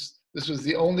historically. This was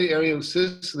the only area of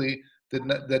Sicily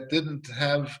that didn't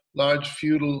have large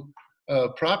feudal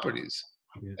properties.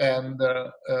 yeah. And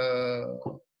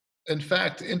in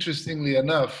fact, interestingly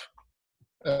enough,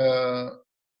 uh,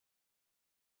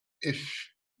 if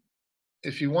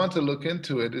if you want to look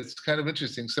into it, it's kind of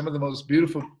interesting. Some of the most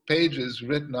beautiful pages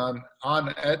written on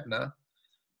Etna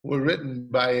were written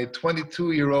by a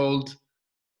 22-year-old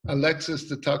Alexis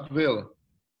de Tocqueville.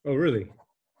 Oh, really?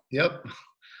 Yep,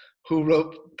 who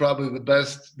wrote probably the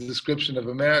best description of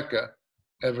America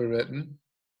ever written.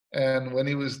 And when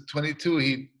he was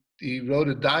 22, he wrote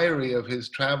a diary of his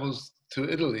travels to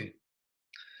Italy.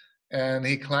 And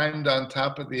he climbed on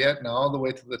top of the Etna, all the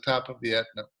way to the top of the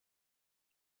Etna,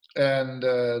 and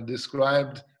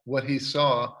described what he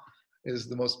saw is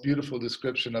the most beautiful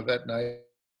description of Etna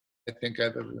I think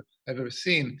I've ever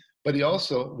seen. But he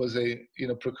also was a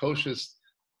precocious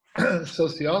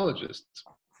sociologist.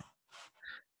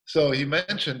 So he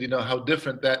mentioned, how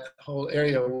different that whole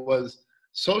area was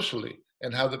socially,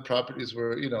 and how the properties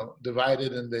were,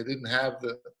 divided, and they didn't have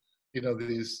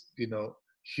these,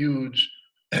 huge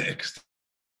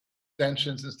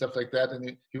extensions and stuff like that.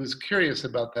 And he was curious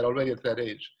about that already at that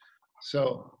age.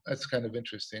 So that's kind of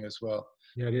interesting as well,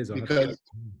 Yeah, it is. I'll have to. because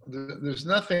there's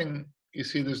nothing,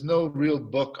 there's no real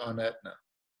book on Etna.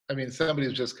 I mean,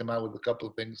 somebody's just come out with a couple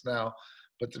of things now,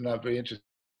 but they're not very interesting.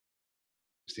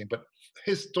 But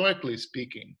historically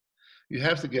speaking, you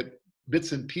have to get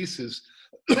bits and pieces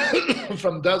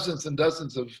from dozens and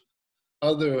dozens of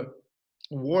other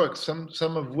works, some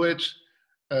of which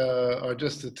are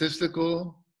just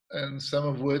statistical, and some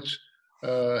of which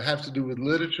have to do with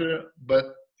literature,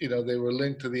 but they were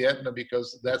linked to the Etna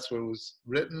because that's where it was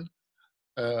written.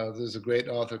 There's a great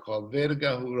author called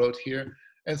Verga who wrote here,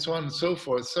 and so on and so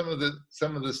forth. Some of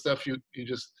the stuff you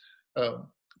just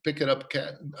pick it up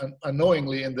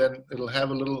unknowingly, and then it'll have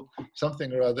a little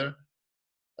something or other.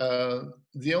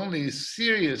 The only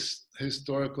serious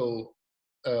historical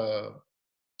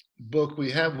book we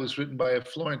have was written by a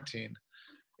Florentine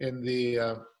in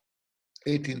the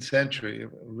 18th century, a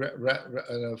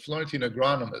Florentine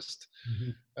agronomist,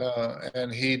 Mhm.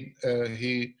 and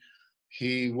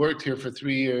he worked here for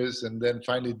 3 years, and then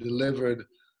finally delivered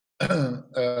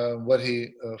what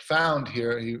he found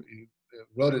here. He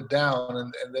wrote it down,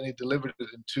 and then he delivered it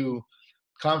in 2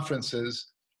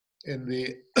 conferences in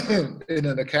the in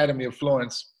an academy of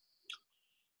Florence,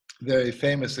 very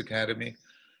famous academy,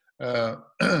 uh,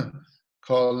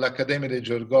 called l'Accademia dei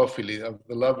Georgofili, of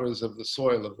the lovers of the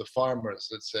soil, of the farmers,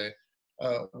 let's say,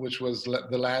 which was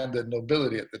the landed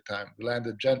nobility at the time, the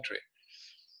landed gentry.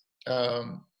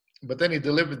 But then he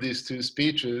delivered these 2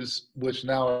 speeches, which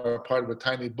now are part of a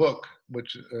tiny book,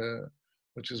 which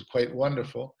is quite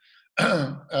wonderful.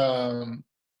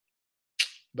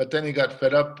 But then he got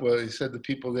fed up. Well, he said the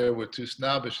people there were too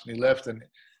snobbish, and he left. And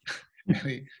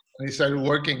and he started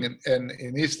working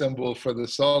in Istanbul for the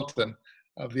Sultan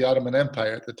of the Ottoman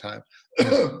Empire at the time.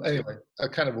 Anyway, a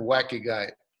kind of a wacky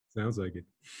guy. Sounds like it.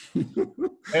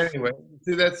 Anyway,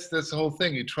 see, that's the whole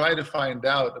thing. You try to find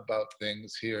out about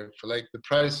things here, for like the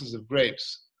prices of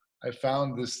grapes. I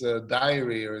found this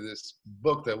diary or this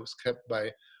book that was kept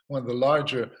by one of the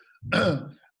larger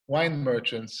wine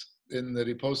merchants in the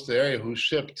Riposta area, who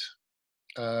shipped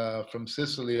from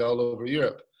Sicily all over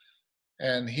Europe.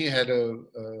 And he had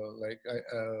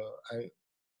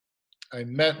I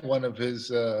met one of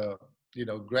his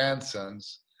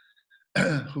grandsons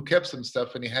who kept some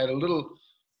stuff, and he had a little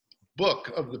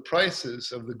book of the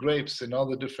prices of the grapes in all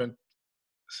the different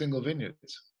single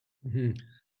vineyards. Mm-hmm.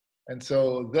 And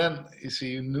so then, you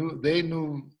see, they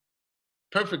knew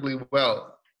perfectly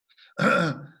well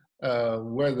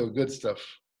where the good stuff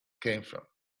came from.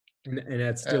 And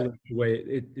that's still the way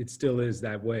it still is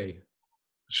that way.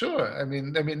 Sure. I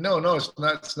mean, no, it's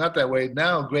not. It's not that way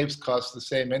now. Grapes cost the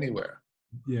same anywhere.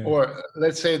 Yeah. Or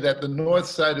let's say that the north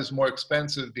side is more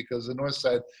expensive because the north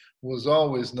side was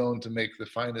always known to make the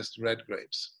finest red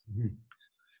grapes. Mm-hmm.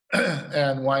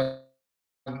 And wine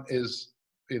is,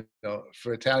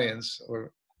 for Italians,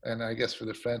 and I guess for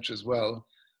the French as well,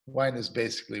 wine is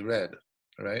basically red,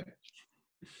 right?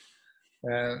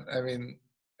 And I mean,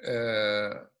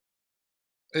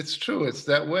 it's true. It's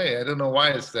that way. I don't know why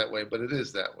it's that way, but it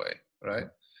is that way, right?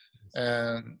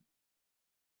 And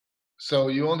so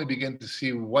you only begin to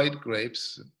see white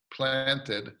grapes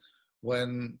planted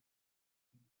when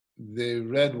the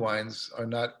red wines are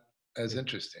not as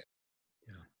interesting.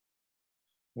 Yeah.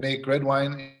 Make red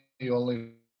wine, you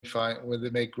only find, when they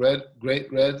make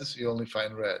great reds, you only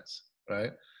find reds,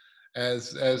 right?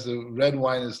 As the red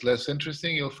wine is less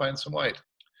interesting, you'll find some white.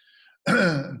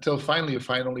 Until finally you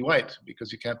find only white,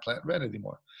 because you can't plant red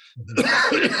anymore.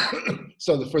 Mm-hmm.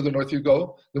 So the further north you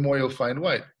go, the more you'll find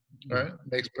white. Right?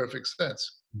 Makes perfect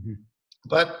sense. Mm-hmm.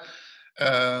 But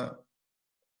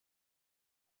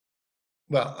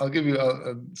well, I'll give you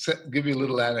a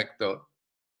little anecdote.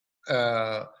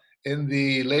 In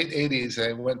the late '80s,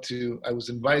 I was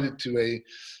invited to a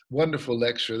wonderful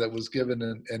lecture that was given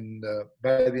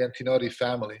by the Antinori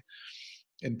family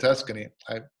in Tuscany.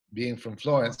 Being from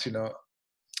Florence,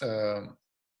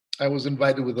 I was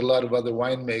invited with a lot of other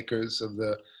winemakers of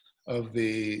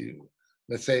the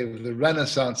let's say the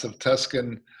Renaissance of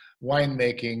Tuscan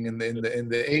winemaking in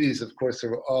the 80s. Of course,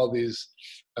 there were all these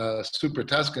super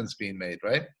Tuscans being made,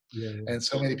 right? Yeah. And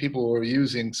so many people were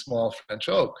using small French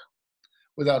oak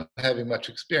without having much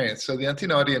experience. So the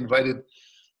Antinori invited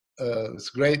this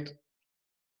great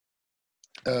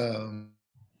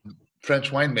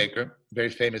French winemaker, very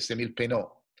famous, Émile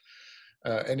Peynaud.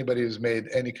 Anybody who's made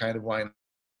any kind of wine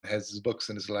has his books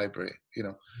in his library.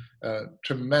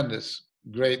 Tremendous,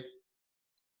 great.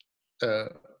 A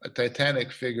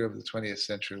titanic figure of the 20th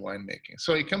century winemaking.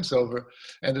 So he comes over,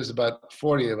 and there's about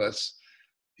 40 of us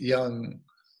young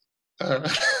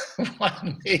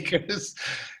winemakers,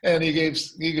 and he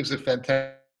gives a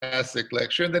fantastic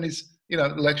lecture. And then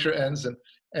the lecture ends,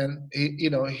 and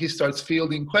he starts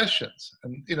fielding questions,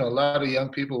 and a lot of young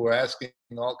people were asking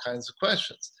all kinds of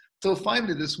questions. So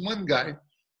finally, this one guy,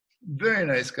 very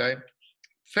nice guy,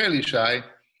 fairly shy,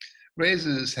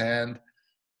 raises his hand,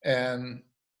 and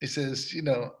he says,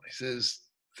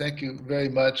 thank you very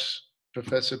much,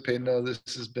 Professor Peynaud. This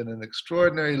has been an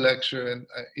extraordinary lecture, and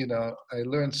I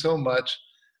learned so much.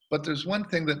 But there's one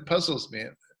thing that puzzles me,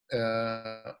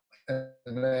 and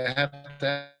I have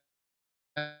to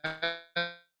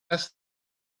ask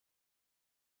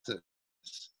this.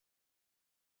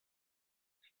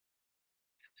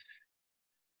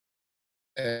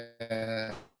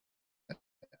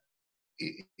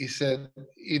 He said,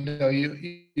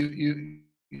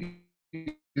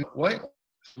 why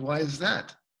is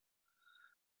that?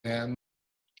 And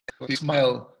a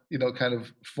smile, kind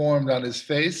of formed on his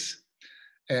face.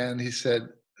 And he said,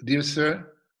 dear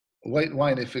sir, white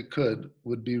wine, if it could,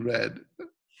 would be red.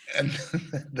 And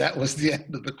that was the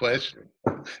end of the question.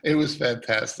 It was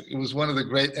fantastic. It was one of the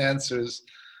great answers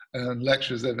and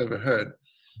lectures I've ever heard.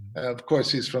 Of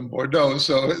course, he's from Bordeaux,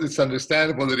 so it's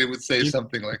understandable that he would say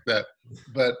something like that.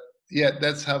 But yeah,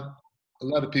 that's how a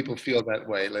lot of people feel that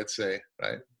way, let's say,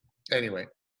 right? Anyway,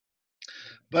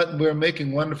 but we're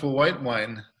making wonderful white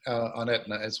wine on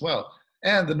Etna as well.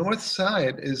 And the north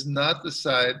side is not the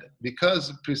side,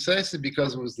 precisely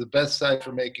because it was the best side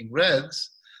for making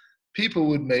reds, people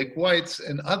would make whites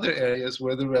in other areas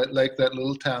where the red, like that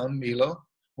little town, Milo,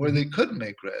 where they could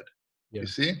make red. Yeah. You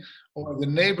see? Or the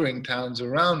neighboring towns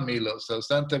around Milo, so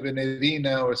Santa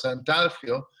Venerina or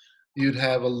Sant'Alfio, you'd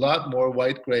have a lot more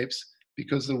white grapes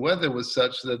because the weather was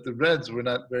such that the reds were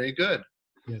not very good.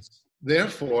 Yes.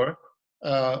 Therefore,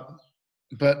 uh,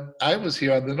 but I was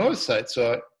here on the north side,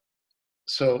 so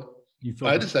You I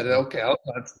focus. decided, okay, I'll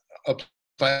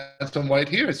plant some white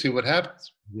here and see what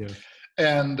happens. Yeah.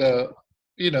 And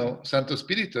Santo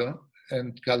Spirito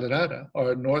and Calderara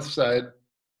are north side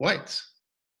whites,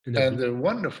 And and they're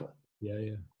wonderful. yeah,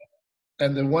 yeah.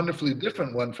 And they're wonderfully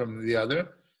different one from the other.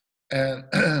 And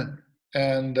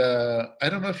and I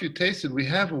don't know if you tasted. We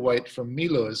have a white from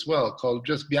Milo as well, called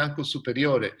just Bianco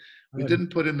Superiore. We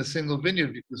didn't put in a single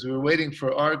vineyard because we were waiting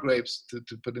for our grapes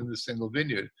to put in the single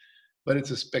vineyard. But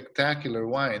it's a spectacular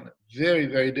wine, very,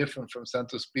 very different from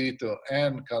Santo Spirito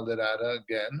and Calderara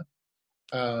again.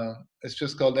 It's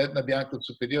just called Etna Bianco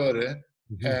Superiore.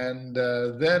 Mm-hmm. And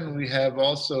then we have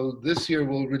also, this year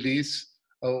we'll release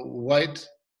a white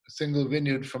single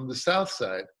vineyard from the south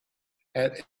side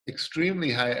at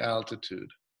extremely high altitude.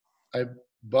 I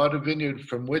bought a vineyard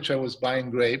from which I was buying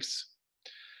grapes.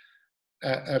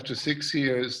 After 6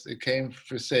 years, it came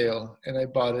for sale, and I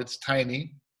bought it. It's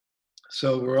tiny.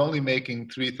 So we're only making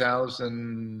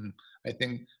 3,000, I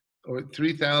think, or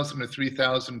 3,000 or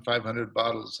 3,500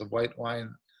 bottles of white wine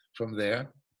from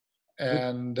there.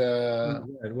 And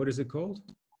what is it called?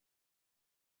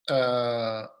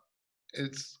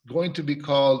 It's going to be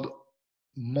called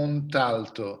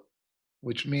Montalto,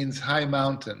 which means high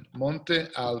mountain, Monte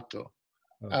Alto.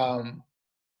 Okay.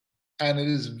 And it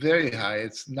is very high.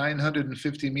 It's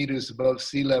 950 meters above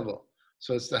sea level.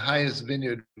 So it's the highest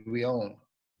vineyard we own.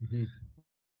 Mm-hmm.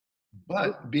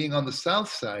 But being on the south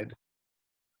side,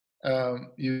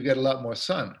 you get a lot more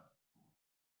sun.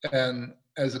 And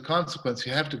as a consequence,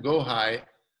 you have to go high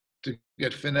to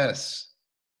get finesse.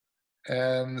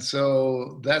 And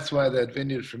so that's why that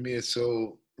vineyard for me is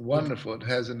so wonderful. It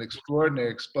has an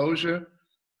extraordinary exposure,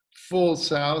 full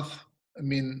south. I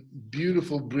mean,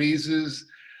 beautiful breezes.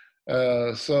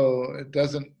 So it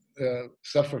doesn't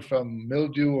suffer from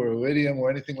mildew or iridium or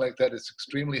anything like that. It's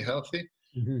extremely healthy.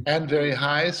 Mm-hmm. And very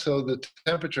high, so the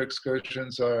temperature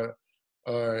excursions are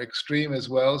extreme as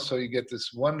well. So you get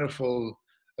this wonderful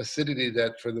acidity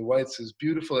that for the whites is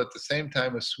beautiful, at the same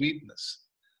time a sweetness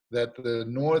that the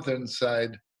north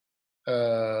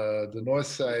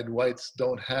side whites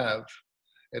don't have.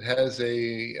 It has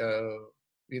a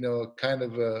kind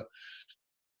of a,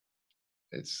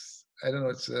 it's, I don't know,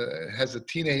 it has a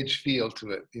teenage feel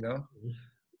to it, you know.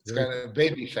 It's kind of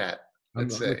baby fat,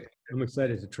 let's say. I'm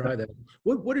excited to try that.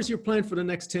 What is your plan for the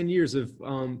next 10 years of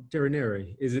Terre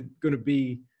Nere? Is it going to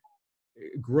be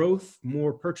growth,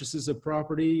 more purchases of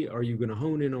property? Are you going to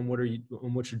hone in on what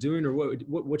you're doing, or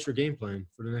what's your game plan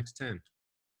for the next 10?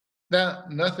 No,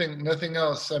 nothing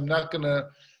else. I've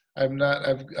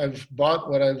bought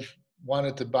what I've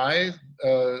wanted to buy.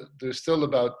 There's still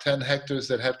about 10 hectares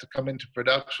that have to come into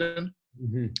production.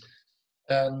 Mm-hmm.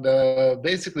 And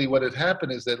basically what had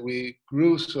happened is that we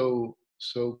grew so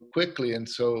quickly and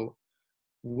so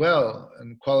well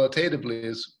and qualitatively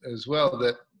as well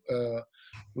that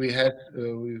we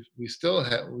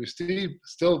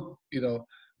still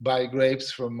buy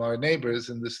grapes from our neighbors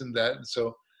and this and that. And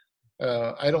so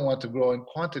I don't want to grow in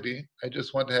quantity. I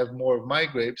just want to have more of my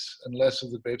grapes and less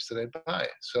of the grapes that I buy.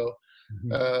 So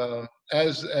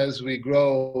as we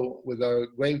grow with our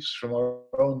grapes from our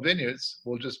own vineyards,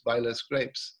 we'll just buy less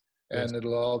grapes, and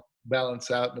it'll all balance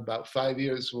out. In about 5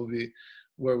 years, we'll be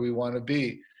where we want to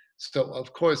be. So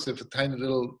of course, if a tiny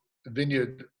little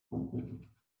vineyard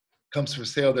comes for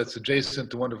sale that's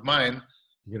adjacent to one of mine,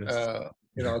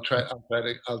 I'll try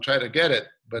to get it.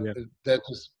 But that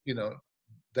just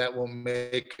that will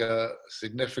make a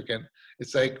significant.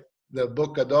 It's like the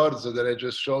Bocca d'Orzo that I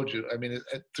just showed you. I mean,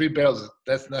 at 3 barrels,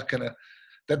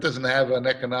 that doesn't have an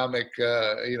economic,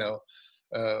 value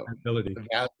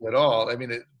at all. I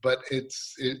mean, but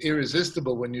it's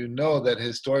irresistible when you know that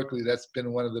historically that's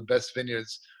been one of the best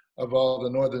vineyards of all the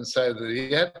northern side of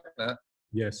the Etna.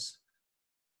 Yes.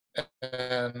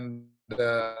 And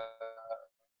I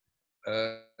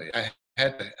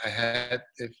had,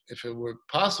 if it were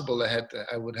possible, I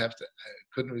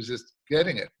couldn't resist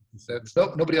getting it. That's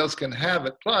nobody else can have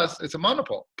it. Plus, it's a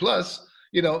monopole. Plus,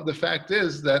 the fact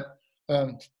is that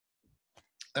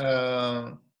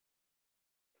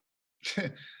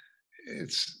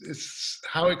it's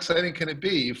how exciting can it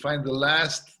be? You find the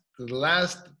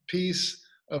last piece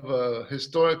of a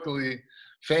historically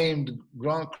famed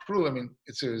Grand Cru. I mean,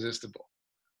 it's irresistible,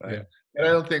 right? Yeah. And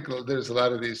I don't think there's a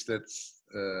lot of these that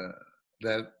are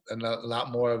a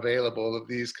lot more available of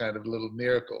these kind of little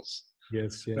miracles.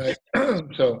 Yes. Right?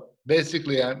 So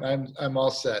basically, I'm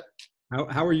all set.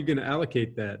 How are you going to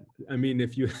allocate that? I mean,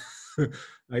 if you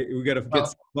We got to get Well,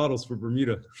 some bottles for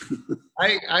Bermuda.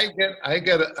 I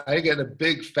get a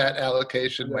big fat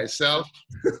allocation myself,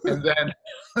 and then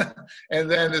and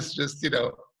then it's just,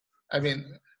 I mean,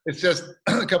 it's just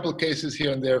a couple of cases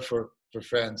here and there for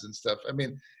friends and stuff. I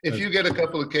mean, if you get a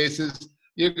couple of cases,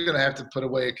 you're going to have to put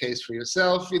away a case for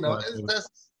yourself.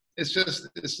 It's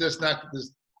just not,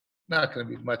 there's not going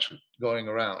to be much going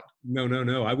around.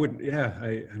 No. I wouldn't. Yeah.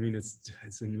 I mean, it's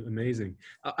amazing.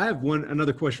 I have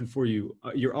another question for you.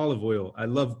 Your olive oil. I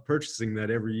love purchasing that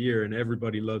every year, and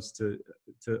everybody loves to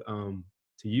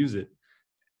use it.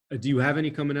 Do you have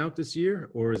any coming out this year,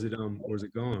 or is it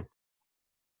gone?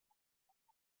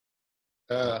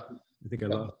 I think I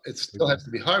lost. It still has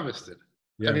to be harvested.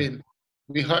 Yeah. I mean,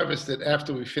 we harvest it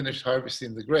after we finish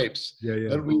harvesting the grapes. Yeah.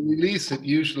 But we release it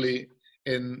usually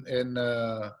in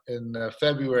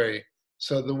February.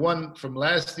 So the one from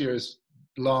last year is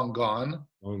long gone.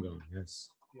 Long gone, yes.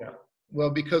 Yeah.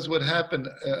 Well, because what happened,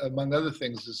 among other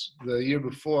things, is the year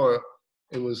before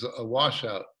it was a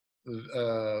washout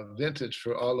vintage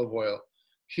for olive oil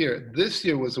here. This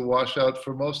year was a washout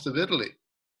for most of Italy,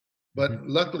 but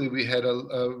luckily we had a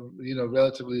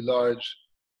relatively large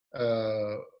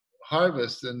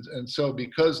harvest, and so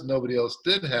because nobody else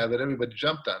did have it, everybody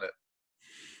jumped on it.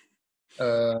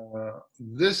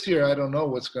 This year, I don't know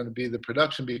what's going to be the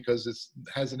production because it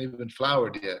hasn't even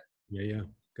flowered yet. Yeah.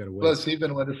 Gotta wait. Plus,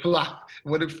 even when it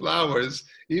flowers,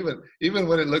 even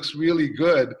when it looks really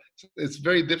good, it's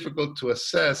very difficult to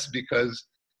assess because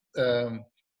the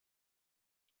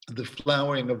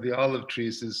flowering of the olive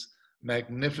trees is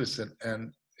magnificent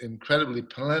and incredibly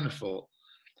plentiful,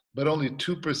 but only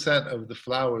 2% of the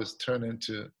flowers turn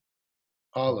into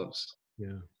olives.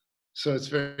 Yeah. So it's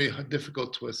very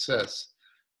difficult to assess.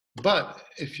 But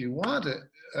if you want it,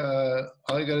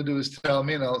 all you got to do is tell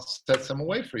me, and I'll set some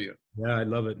away for you. Yeah, I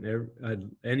love it.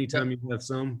 Anytime you have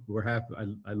some, we're happy.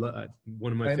 I love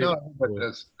one of my favorite. I know, but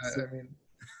I mean,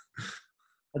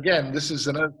 again, this is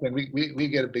another thing. We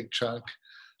get a big chunk.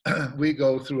 We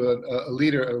go through a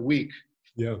liter a week.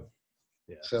 Yeah.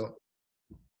 So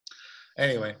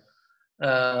anyway,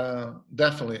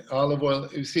 definitely olive oil.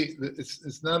 You see,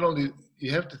 it's not only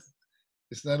you have to.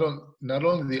 It's not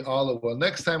only the olive oil.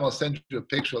 Next time I'll send you a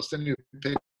picture. I'll send you a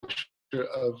picture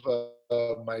of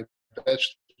my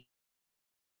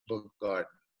vegetable garden.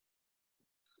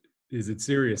 Is it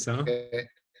serious, huh? Okay.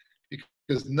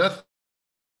 Because nothing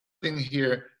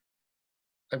here,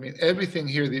 I mean, everything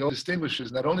here, the oil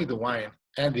distinguishes not only the wine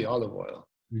and the olive oil.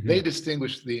 Mm-hmm. They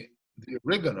distinguish the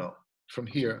oregano from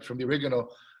here, from the oregano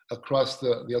across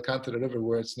the Alcantara River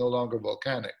where it's no longer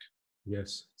volcanic.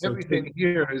 Yes. So everything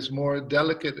here is more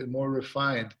delicate and more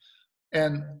refined.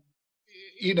 And,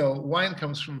 wine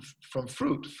comes from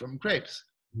fruit, from grapes.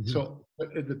 Mm-hmm. So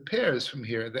the pears from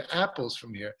here, the apples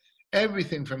from here,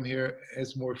 everything from here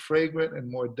is more fragrant and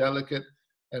more delicate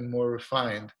and more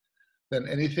refined than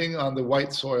anything on the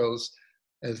white soils,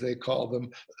 as they call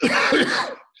them,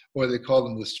 or they call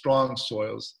them the strong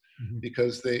soils, mm-hmm.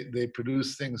 because they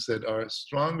produce things that are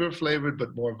stronger flavored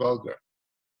but more vulgar.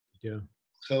 Yeah.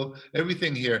 So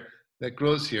everything here that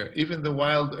grows here, even the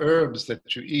wild herbs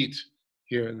that you eat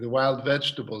here, the wild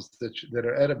vegetables that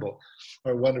are edible,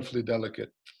 are wonderfully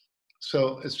delicate.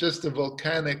 So it's just the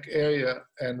volcanic area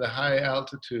and the high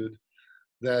altitude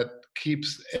that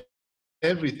keeps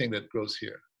everything that grows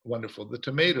here wonderful. The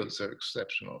tomatoes are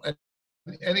exceptional. And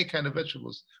any kind of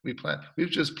vegetables we plant.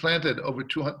 We've just planted over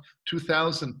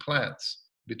 2,000 plants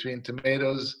between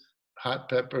tomatoes, hot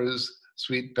peppers,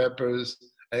 sweet peppers,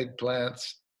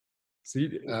 eggplants. I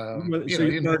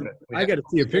got to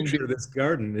see a picture of this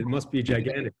garden. It must be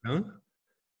gigantic, huh?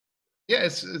 Yeah,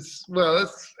 it's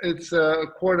a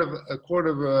quarter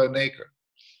of an acre.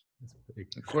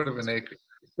 A quarter of an acre.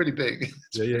 It's pretty big.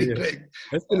 It's pretty big.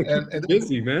 That's gonna keep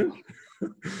busy, man.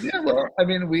 Yeah, well, I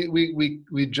mean,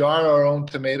 we jar our own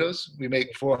tomatoes. We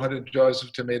make 400 jars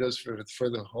of tomatoes for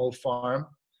the whole farm,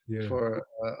 for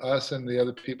us and the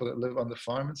other people that live on the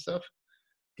farm and stuff.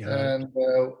 And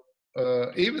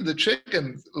even the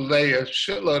chickens lay a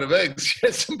shitload of eggs.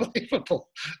 It's unbelievable.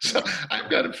 So I've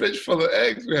got a fridge full of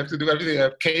eggs. We have to do everything. I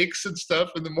have cakes and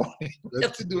stuff in the morning. We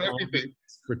have to do everything.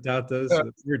 Frittatas,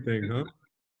 that's your thing, huh?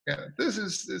 Yeah,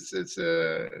 it's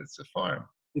a farm.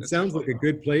 It sounds like a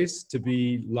good place to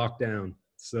be locked down.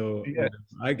 So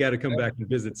I got to come back and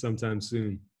visit sometime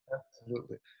soon.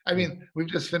 Absolutely. I mean, we've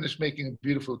just finished making a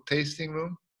beautiful tasting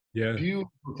room. Yeah.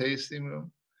 Beautiful tasting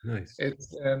room. Nice.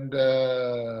 And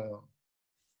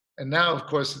now, of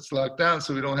course, it's locked down,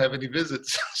 so we don't have any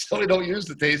visits. So we don't use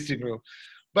the tasting room.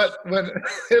 But when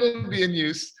it'll be in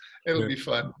use, it'll be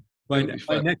fun. It'll be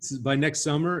fun. By next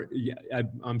summer, yeah,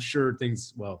 I'm sure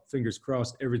things. Well, fingers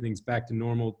crossed, everything's back to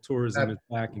normal. Tourism is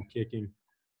back and kicking.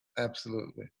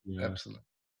 Absolutely, Yeah. absolutely.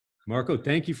 Marco,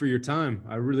 thank you for your time.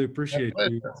 I really appreciate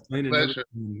you explaining Pleasure.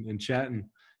 everything and chatting.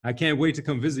 I can't wait to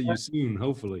come visit you soon,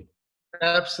 hopefully.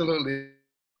 Absolutely.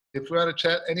 If we want to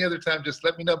chat any other time, just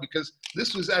let me know, because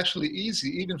this was actually easy,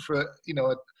 even for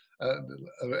an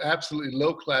absolutely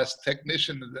low class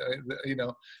technician.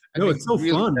 No, it's so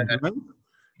really, fun, right?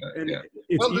 And yeah.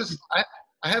 it's Well, easy.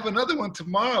 I have another one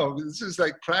tomorrow. This is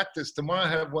like practice. Tomorrow I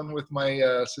have one with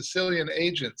my Sicilian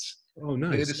agents. Oh, They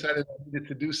nice. decided I needed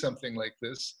to do something like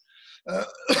this. Uh,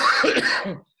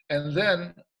 and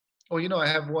then, I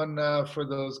have one for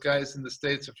those guys in the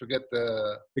States. I forget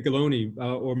the. Piccoloni,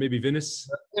 or maybe Venice.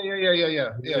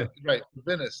 Yeah. Right,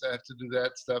 Venice. I have to do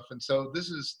that stuff, and so this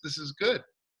is good.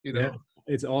 Yeah,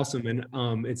 it's awesome, and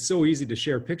it's so easy to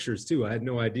share pictures too. I had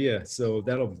no idea, so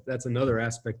that's another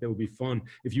aspect that would be fun.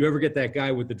 If you ever get that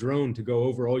guy with the drone to go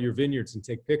over all your vineyards and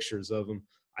take pictures of them,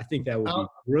 I think that would be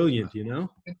brilliant.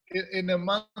 In a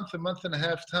month and a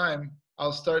half time,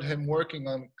 I'll start him working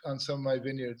on some of my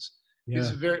vineyards. Yeah.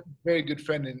 He's a very, very good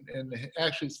friend, and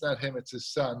actually it's not him, it's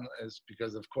his son,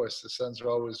 because of course the sons are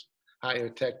always higher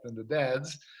tech than the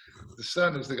dads. The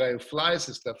son is the guy who flies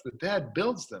the stuff. The dad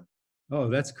builds them. Oh,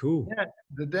 that's cool. Yeah,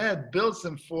 the dad builds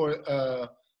them for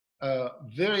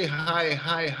very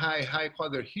high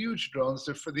quality. They're huge drones.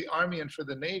 They're for the Army and for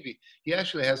the Navy. He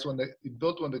actually has he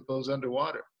built one that goes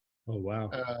underwater. Oh, wow.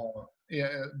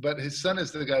 Yeah, but his son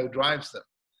is the guy who drives them.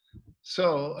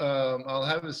 So I'll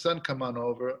have his son come on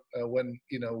over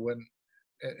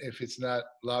if it's not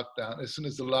locked down. As soon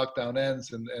as the lockdown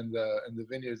ends and the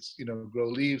vineyards grow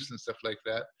leaves and stuff like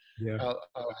that, yeah,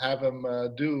 I'll have him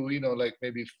do like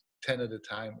maybe 10 at a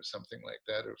time or something like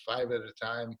that, or 5 at a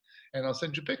time, and I'll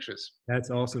send you pictures. That's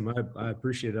awesome. I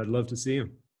appreciate it. I'd love to see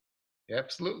him. Yeah,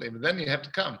 absolutely, but then you have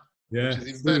to come. Yeah, which is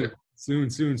even better.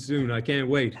 Soon. I can't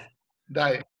wait.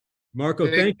 Dai. Marco,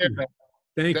 thank you.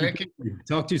 Thank you. You.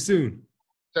 Talk to you soon.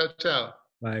 Ciao, ciao.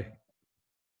 Bye.